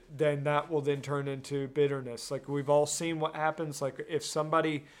 And then that will then turn into bitterness. Like we've all seen what happens. Like if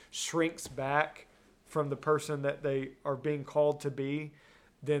somebody shrinks back from the person that they are being called to be,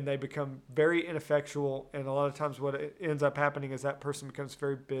 then they become very ineffectual. And a lot of times what ends up happening is that person becomes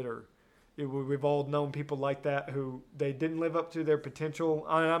very bitter. We've all known people like that who they didn't live up to their potential.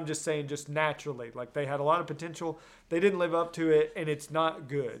 I'm just saying just naturally. Like they had a lot of potential. They didn't live up to it, and it's not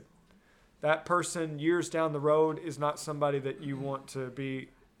good. That person years down the road is not somebody that you want to be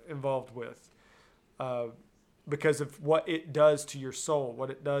involved with because of what it does to your soul, what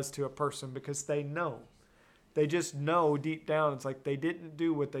it does to a person, because they know. They just know deep down it's like they didn't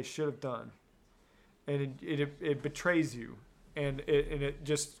do what they should have done. And it betrays you. And it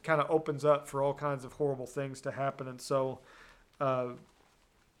just kind of opens up for all kinds of horrible things to happen. And so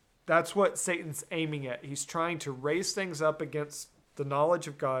that's what Satan's aiming at. He's trying to raise things up against the knowledge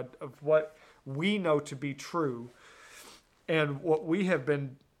of God, of what we know to be true. And what we have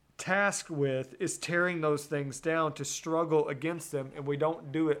been tasked with is tearing those things down to struggle against them. And we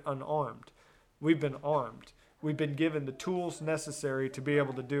don't do it unarmed. We've been armed. We've been given the tools necessary to be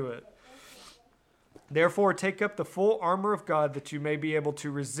able to do it. Therefore, take up the full armor of God that you may be able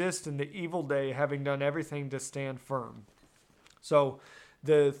to resist in the evil day, having done everything to stand firm. So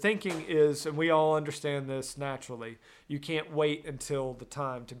the thinking is, and we all understand this naturally, you can't wait until the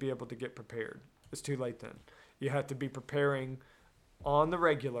time to be able to get prepared. It's too late then. You have to be preparing on the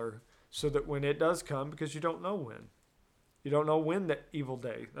regular so that when it does come, because you don't know when. You don't know when that evil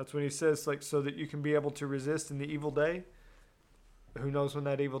day. That's when he says, like, so that you can be able to resist in the evil day. Who knows when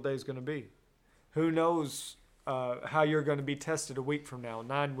that evil day is going to be? Who knows how you're going to be tested a week from now,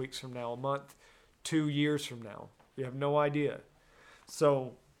 9 weeks from now, a month, 2 years from now? You have no idea.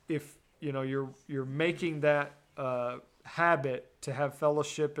 So if you're making that habit to have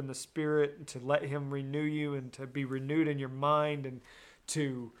fellowship in the Spirit, and to let Him renew you, and to be renewed in your mind, and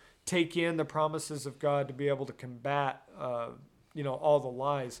to take in the promises of God, to be able to combat all the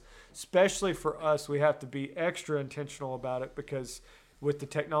lies. Especially for us, we have to be extra intentional about it, because with the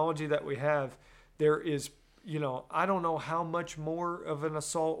technology that we have, there is, I don't know how much more of an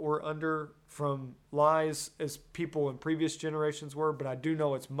assault we're under from lies as people in previous generations were, but I do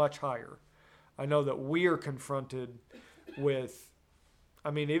know it's much higher. I know that we are confronted with,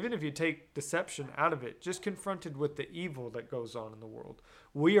 even if you take deception out of it, just confronted with the evil that goes on in the world.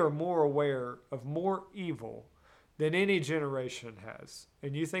 We are more aware of more evil than any generation has.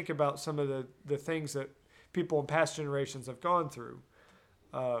 And you think about some of the things that people in past generations have gone through.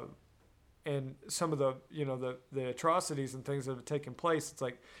 And some of the atrocities and things that have taken place, it's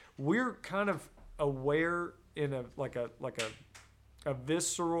like we're kind of aware in a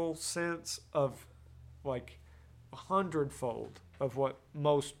visceral sense of like 100-fold of what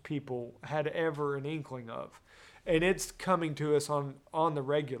most people had ever an inkling of, and it's coming to us on the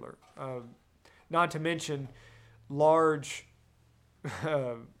regular. Not to mention large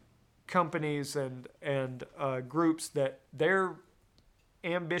companies and groups that their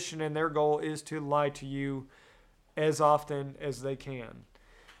ambition and their goal is to lie to you as often as they can.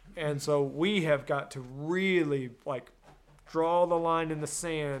 And so we have got to really draw the line in the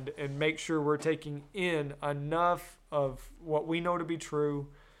sand and make sure we're taking in enough of what we know to be true,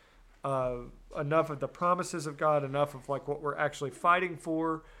 enough of the promises of God, enough of what we're actually fighting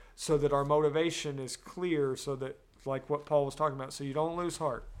for, so that our motivation is clear, so that what Paul was talking about, so you don't lose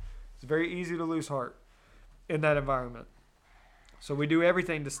heart. It's very easy to lose heart in that environment. So we do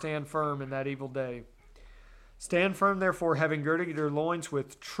everything to stand firm in that evil day. Stand firm, therefore, having girded your loins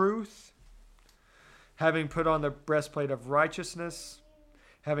with truth, having put on the breastplate of righteousness,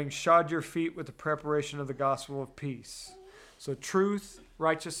 having shod your feet with the preparation of the gospel of peace. So truth,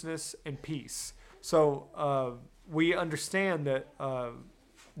 righteousness, and peace. So we understand that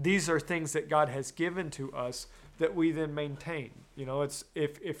these are things that God has given to us that we then maintain. It's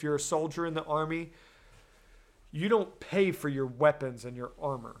if you're a soldier in the army, you don't pay for your weapons and your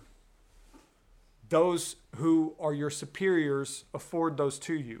armor. Those who are your superiors afford those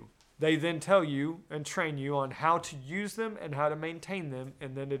to you. They then tell you and train you on how to use them and how to maintain them,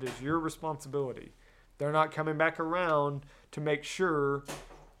 and then it is your responsibility. They're not coming back around to make sure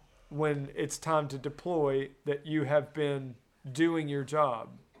when it's time to deploy that you have been doing your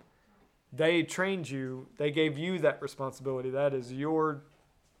job. They trained you. They gave you that responsibility. That's your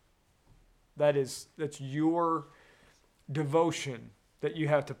devotion that you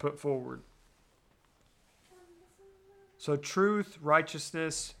have to put forward. So truth,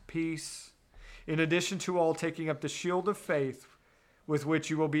 righteousness, peace, in addition to all taking up the shield of faith with which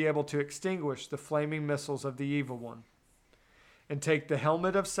you will be able to extinguish the flaming missiles of the evil one. And take the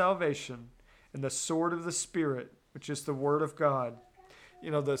helmet of salvation and the sword of the Spirit, which is the word of God.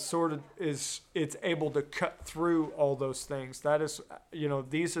 The sword it's able to cut through all those things. That is,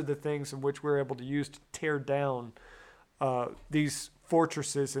 these are the things in which we're able to use to tear down these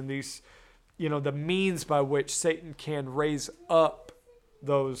fortresses and these, the means by which Satan can raise up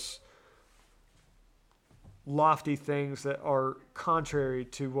those lofty things that are contrary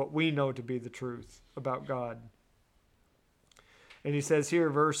to what we know to be the truth about God. And he says here,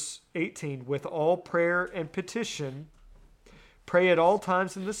 verse 18, with all prayer and petition, pray at all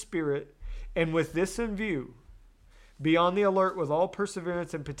times in the Spirit, and with this in view, be on the alert with all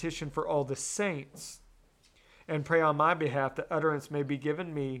perseverance and petition for all the saints, and pray on my behalf that utterance may be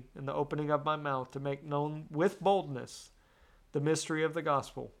given me in the opening of my mouth to make known with boldness the mystery of the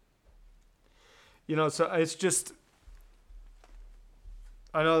gospel. So it's just,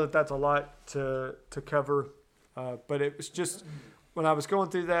 I know that that's a lot to cover, but it was just, when I was going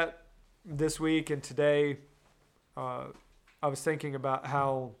through that this week and today, I was thinking about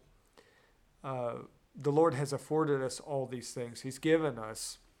how the Lord has afforded us all these things. He's given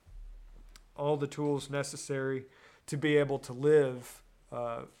us all the tools necessary to be able to live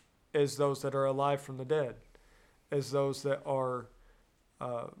as those that are alive from the dead, as those that are,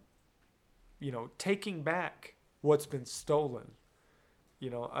 taking back what's been stolen.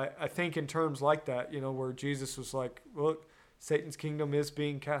 I think in terms like that, where Jesus was like, look, Satan's kingdom is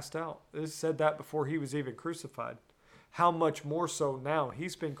being cast out. It said that before he was even crucified. How much more so now?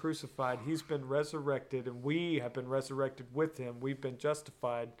 He's been crucified. He's been resurrected, and we have been resurrected with him. We've been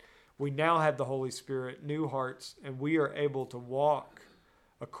justified. We now have the Holy Spirit, new hearts, and we are able to walk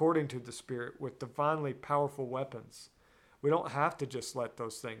according to the Spirit with divinely powerful weapons. We don't have to just let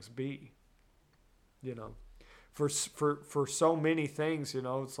those things be. For so many things,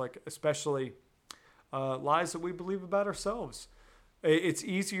 it's like, especially lies that we believe about ourselves. It's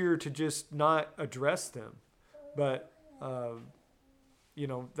easier to just not address them, but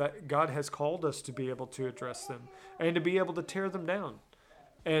that God has called us to be able to address them and to be able to tear them down.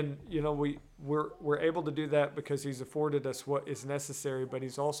 And we're able to do that because he's afforded us what is necessary, but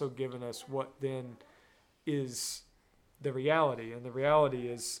he's also given us what then is the reality. And the reality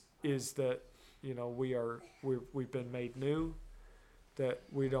is that we've been made new, that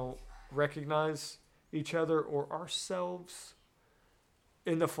we don't recognize each other or ourselves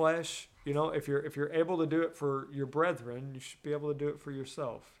in the flesh. If you're able to do it for your brethren, you should be able to do it for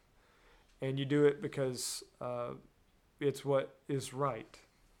yourself. And you do it because it's what is right.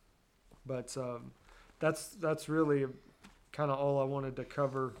 But that's really kind of all I wanted to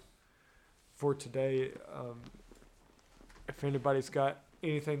cover for today. If anybody's got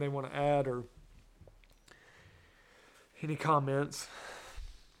anything they want to add or any comments.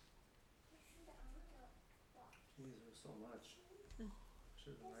 So much.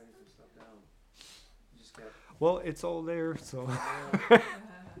 Should have been writing some stuff down. You just kept. Well, it's all there, so.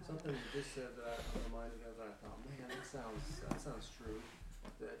 Something you just said that I'm reminded of, that I thought, man, that sounds true.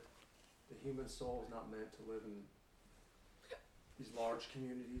 That the human soul is not meant to live in these large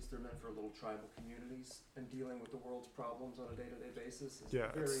communities. They're meant for little tribal communities, and dealing with the world's problems on a day-to-day basis is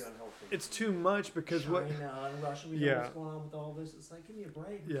very unhealthy. It's too much because China and Russia, we know what's going on with all this. It's like, give me a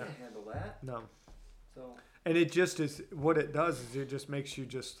break. We can't handle that. No. So. And it just is, what it does is it just makes you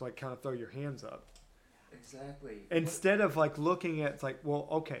just like kind of throw your hands up. Exactly. Instead of like looking at, it's like, well,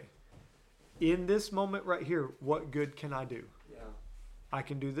 okay, in this moment right here, what good can I do? Yeah. I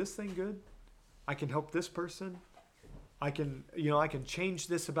can do this thing good. I can help this person. I can change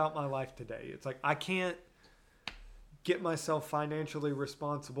this about my life today. It's like, I can't get myself financially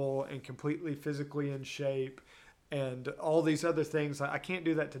responsible and completely physically in shape and all these other things. I can't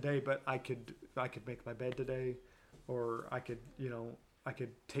do that today, but I could make my bed today, or I could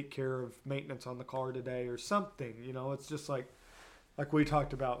take care of maintenance on the car today or something. It's just like we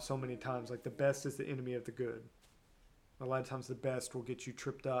talked about so many times, like the best is the enemy of the good. A lot of times the best will get you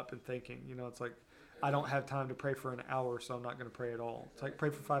tripped up and thinking, it's like, I don't have time to pray for an hour, so I'm not going to pray at all. It's like,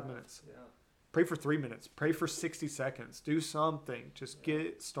 pray for 5 minutes. Yeah. Pray for 3 minutes. Pray for 60 seconds. Do something. Just get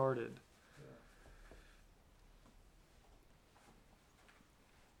it started.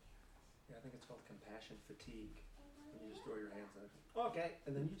 Yeah, I think it's called compassion fatigue. When you just throw your hands up. Okay.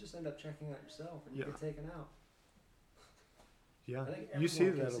 And then you just end up checking out yourself and you get taken out. Yeah. You see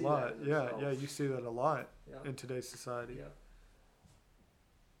that a lot. Yeah, you see that a lot in today's society. Yeah.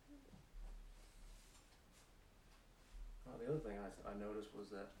 The other thing I noticed was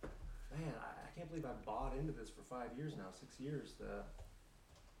that man, I can't believe I bought into this for 5 years now, 6 years.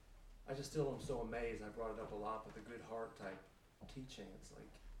 I just still am so amazed. I brought it up a lot, but the good heart type teaching, it's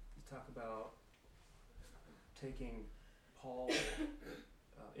like you talk about taking Paul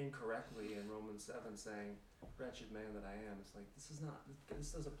incorrectly in Romans 7 saying, wretched man that I am. It's like,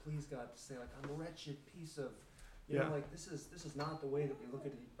 this doesn't please God to say, like, I'm a wretched piece of, you know, like, this is not the way that we look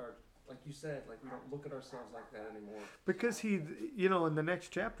at our, like you said, like, we don't look at ourselves like that anymore. Because he, you know, in the next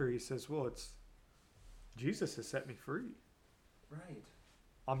chapter, he says, well, it's, Jesus has set me free. Right.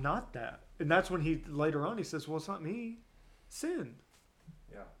 I'm not that. And that's when later on, he says, well, it's not me. Sin.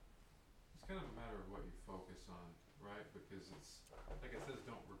 Yeah. It's kind of a matter of what you focus on, right? Because it's, like it says,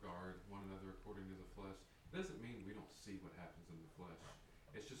 don't regard one another according to the flesh. It doesn't mean we don't see what happens in the flesh.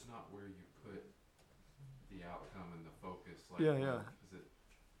 It's just not where you put the outcome and the focus. Like, is it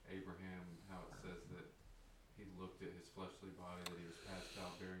Abraham, how it says that he looked at his fleshly body, that he was past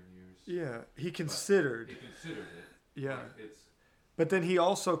childbearing years? Yeah, he considered. He considered it. Yeah. Like but then he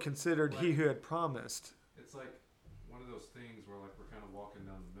also considered he who had promised. It's like one of those things where, like, we're kind of walking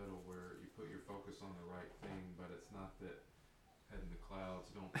down the middle where you put your focus on the right thing, but it's not that head in the clouds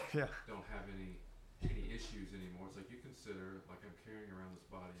don't have any issues anymore. It's like you consider, like, I'm carrying around this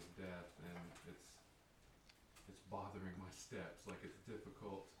body of death, and it's bothering my steps. Like, it's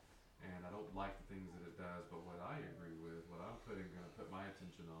difficult, and I don't like the things that it does. But what I agree with, what I'm going to put my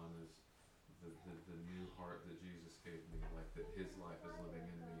attention on is the new heart that Jesus gave me, like that His life is living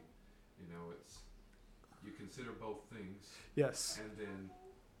in me. You know, it's, you consider both things. Yes. And then,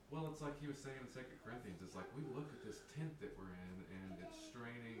 well, it's like he was saying in 2 Corinthians, it's like we look at this tent that we're in, and it's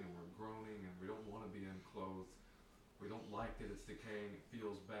straining, and we're groaning, and we don't want to be unclothed. We don't like that it's decaying, it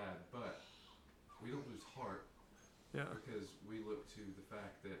feels bad, but we don't lose heart. Yeah. Because we look to the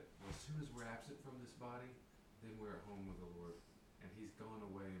fact that as soon as we're absent from this body, then we're at home with the Lord. And He's gone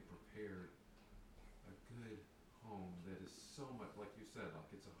away and prepared a good home that is so much, like you said, like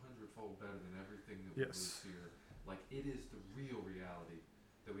it's 100-fold better than everything that we lose here. Like, it is the real reality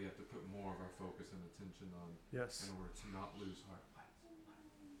that we have to put more of our focus and attention on in order to not lose heart.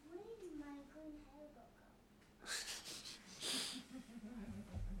 Where did my green hair go?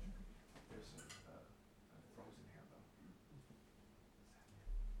 There's a frozen hair bow.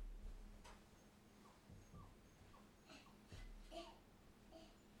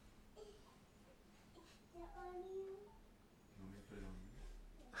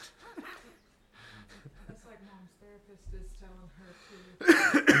 That's like mom's therapist is telling her to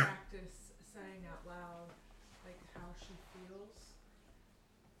practice saying out loud, like, how she feels.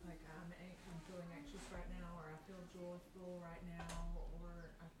 Like, I'm feeling anxious right now, or I feel joyful right now,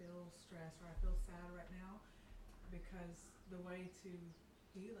 or I feel stressed, or I feel sad right now. Because the way to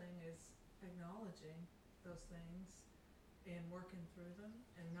healing is acknowledging those things and working through them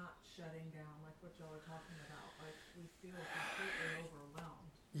and not shutting down, like what y'all are talking about. Like, we feel completely overwhelmed.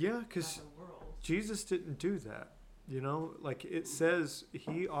 Yeah, because Jesus didn't do that. You know, like it says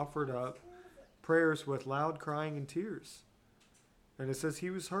He offered up prayers with loud crying and tears. And it says He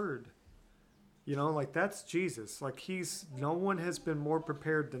was heard. You know, like that's Jesus. Like no one has been more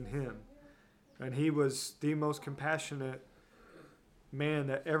prepared than Him. And He was the most compassionate man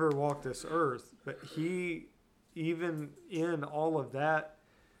that ever walked this earth. But He, even in all of that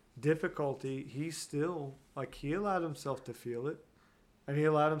difficulty, He still, like He allowed Himself to feel it. And He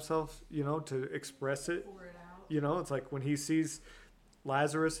allowed Himself, you know, to express it. Pour it out. You know, it's like when He sees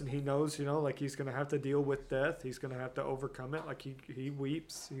Lazarus and He knows, you know, like he's going to have to deal with death. He's going to have to overcome it. Like he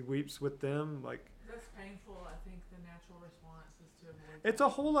weeps. He weeps with them. Like that's painful. I think the natural response is to avoid. It's a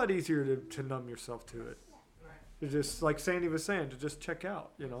whole lot easier to numb yourself to it. Right. To just, like Sandy was saying, to just check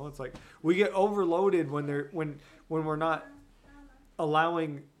out. You know, it's like we get overloaded when we're not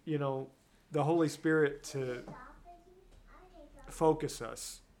allowing, you know, the Holy Spirit to focus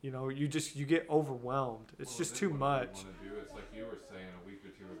us. You know, you get overwhelmed. It's just too much. We want to do, it's like you were saying a week or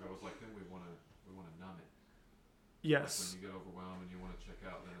two ago. It's like then we want to numb it. Yes. Like when you get overwhelmed and you want to check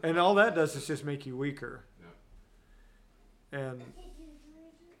out. Then and all that does is just make you weaker. Yeah. And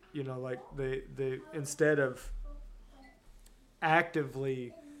you know, like they instead of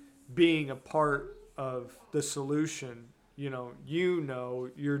actively being a part of the solution,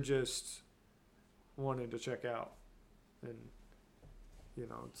 you're just wanting to check out. And you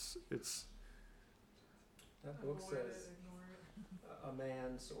know, it's that book says a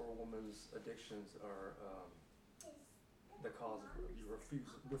man's or a woman's addictions are the cause of your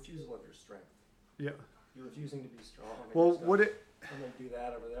refusal of your strength. Yeah. You're refusing to be strong. And Well, you're just what going, it? I'm going to do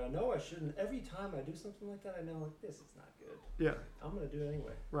that over there. I know I shouldn't. Every time I do something like that, I know like this is not good. Yeah. I'm going to do it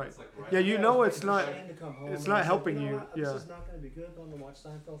anyway. Right. It's like Yeah, you know it's not. ashamed to come home It's and not say, helping you. Know you. what? Yeah. This is not going to be good. I'm going to watch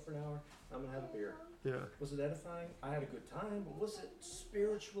Seinfeld for an hour. I'm going to have a beer. Yeah. Was it edifying? I had a good time, but was it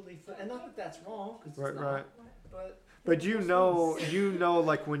spiritually? And not that that's wrong, because Right. it's not. Right. But You know,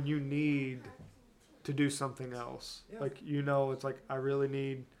 like when you need to do something else. Yeah. Like it's like I really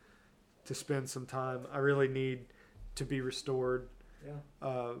need to spend some time. I really need to be restored.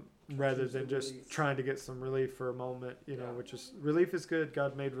 Yeah. Rather Choose than the just relief. trying to get some relief for a moment, Yeah. which is relief is good.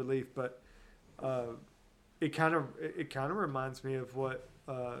 God made relief, but it kind of reminds me of what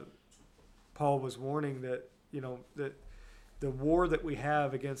Paul was warning that that the war that we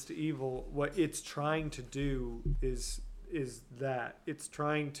have against evil, what it's trying to do is that it's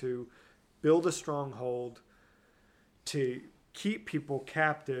trying to build a stronghold, to keep people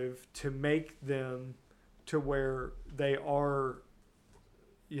captive, to make them to where they are,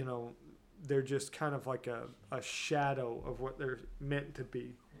 they're just kind of like a shadow of what they're meant to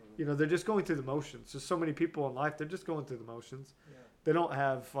be. They're just going through the motions. There's so many people in life, they're just going through the motions. Yeah. They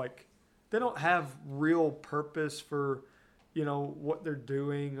don't have real purpose for, what they're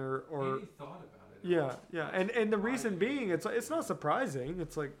doing or He thought about it. yeah. And the reason being, it's not surprising.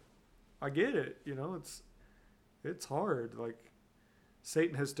 It's like, I get it. It's hard. Like,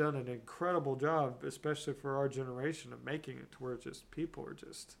 Satan has done an incredible job, especially for our generation, of making it to where just people are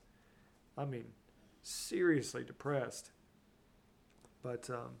just, seriously depressed. But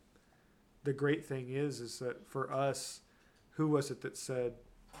the great thing is that for us, who was it that said?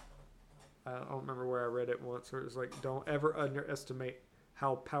 I don't remember where I read it once, where it was like, don't ever underestimate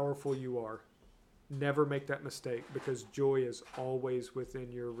how powerful you are. Never make that mistake, because joy is always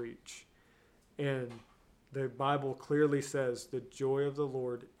within your reach. And the Bible clearly says the joy of the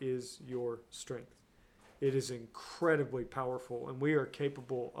Lord is your strength. It is incredibly powerful, and we're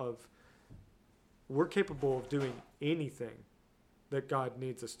capable of doing anything that God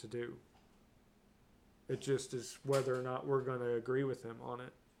needs us to do. It just is whether or not we're going to agree with him on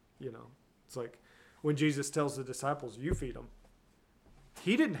it. It's like when Jesus tells the disciples, you feed them.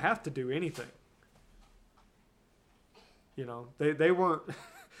 He didn't have to do anything. They weren't,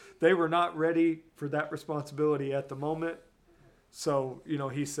 they were not ready for that responsibility at the moment. So,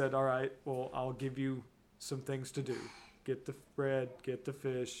 he said, all right, well, I'll give you some things to do. Get the bread, get the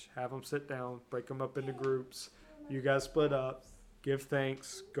fish, have them sit down, break them up into groups. You guys split up, give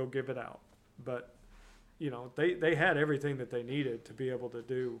thanks, go give it out. But, they had everything that they needed to be able to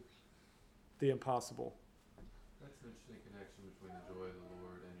do the impossible. That's an interesting connection between the joy of the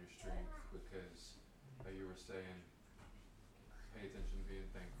Lord and your strength, because you were saying, pay attention to being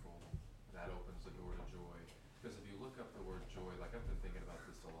thankful. That opens the door to joy. Because if you look up the word joy, like I've been thinking about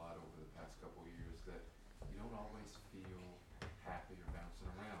this a lot over the past couple of years, that you don't always feel happy or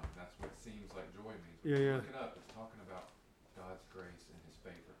bouncing around. That's what it seems like joy means. When you look it up, it's talking about God's grace and his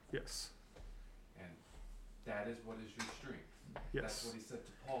favor. Yes. And that is what is your strength. Yes. That's what he said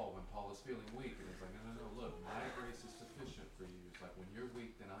to Paul when Paul was feeling weak, and he's like, no, look, my grace is sufficient for you. It's like, when you're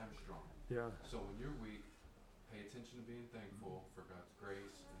weak, then I'm strong. Yeah. So when you're weak, pay attention to being thankful for God's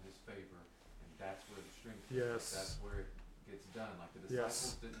grace and his favor, and that's where the strength is. Yes. That's where it gets done. Like the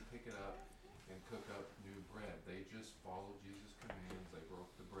disciples didn't pick it up and cook up new bread. They just followed Jesus' commands. They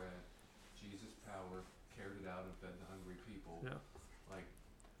broke the bread. Jesus' power carried it out and fed the hungry people. Yeah. Like,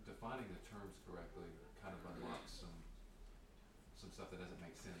 defining the terms correctly kind of unlocks some stuff that doesn't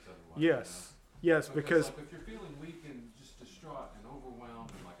make sense otherwise. Yes. Yes, because like, if you're feeling weak and just distraught and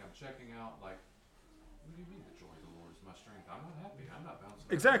overwhelmed and like I'm checking out, like, what do you mean the joy of the Lord is my strength? I'm not happy. I'm not bouncing.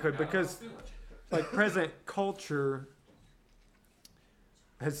 Exactly, around. because I don't feel it. like present culture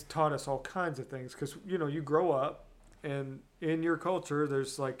has taught us all kinds of things, because you grow up and in your culture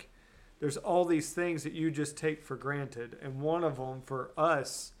there's all these things that you just take for granted, and one of them for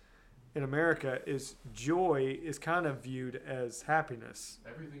us in America is joy is kind of viewed as happiness.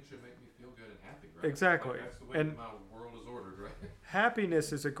 Everything should make me feel good and happy, right? Exactly. Like, that's the way And my world is ordered, right?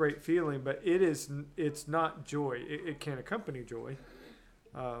 happiness is a great feeling, but it's not joy. It can accompany joy.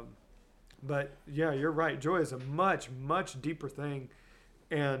 But yeah, you're right. Joy is a much, much deeper thing.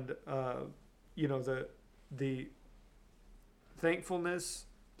 And, the thankfulness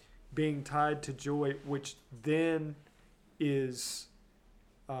being tied to joy, which then is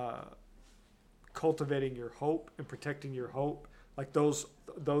cultivating your hope and protecting your hope. Like those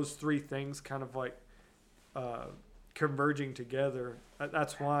three things kind of like converging together.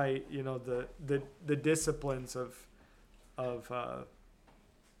 That's why, the disciplines of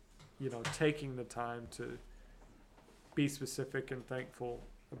taking the time to be specific and thankful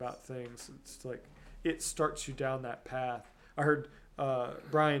about things. It's like it starts you down that path. I heard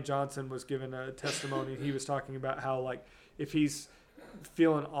Brian Johnson was given a testimony. He was talking about how, like, if he's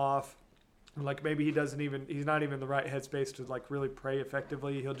feeling off, like maybe he's not even in the right headspace to like really pray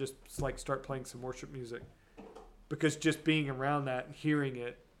effectively, he'll just like start playing some worship music, because just being around that and hearing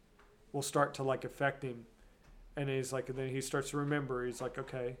it will start to like affect him. And he's like, and then he starts to remember, he's like,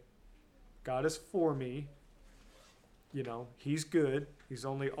 okay, God is for me, you know, he's good, he's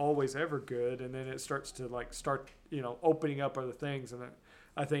only always ever good. And then it starts to like opening up other things. And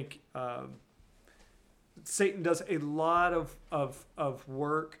I think Satan does a lot of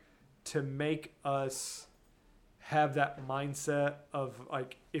work to make us have that mindset of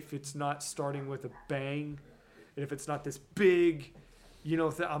like, if it's not starting with a bang, and if it's not this big,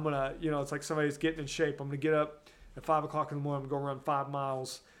 I'm gonna, it's like somebody's getting in shape. I'm gonna get up at 5 o'clock in the morning. I'm gonna go run 5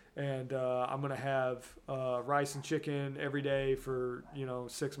 miles, and I'm gonna have rice and chicken every day for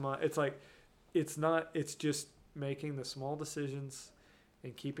 6 months. It's like, it's not. It's just making the small decisions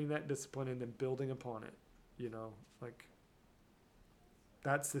and keeping that discipline, and then building upon it. Like,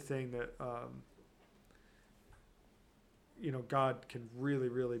 that's the thing that God can really,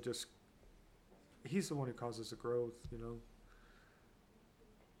 really just. He's the one who causes the growth.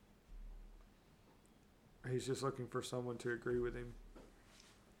 He's just looking for someone to agree with him.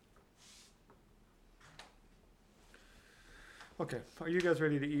 Okay, are you guys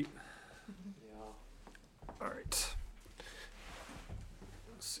ready to eat? Yeah. All right.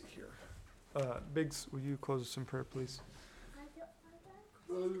 Let's see here. Biggs, will you close us in prayer, please?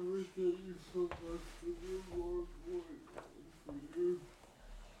 Father, we thank you so much for your Lord, for you.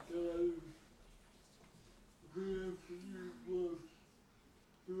 God,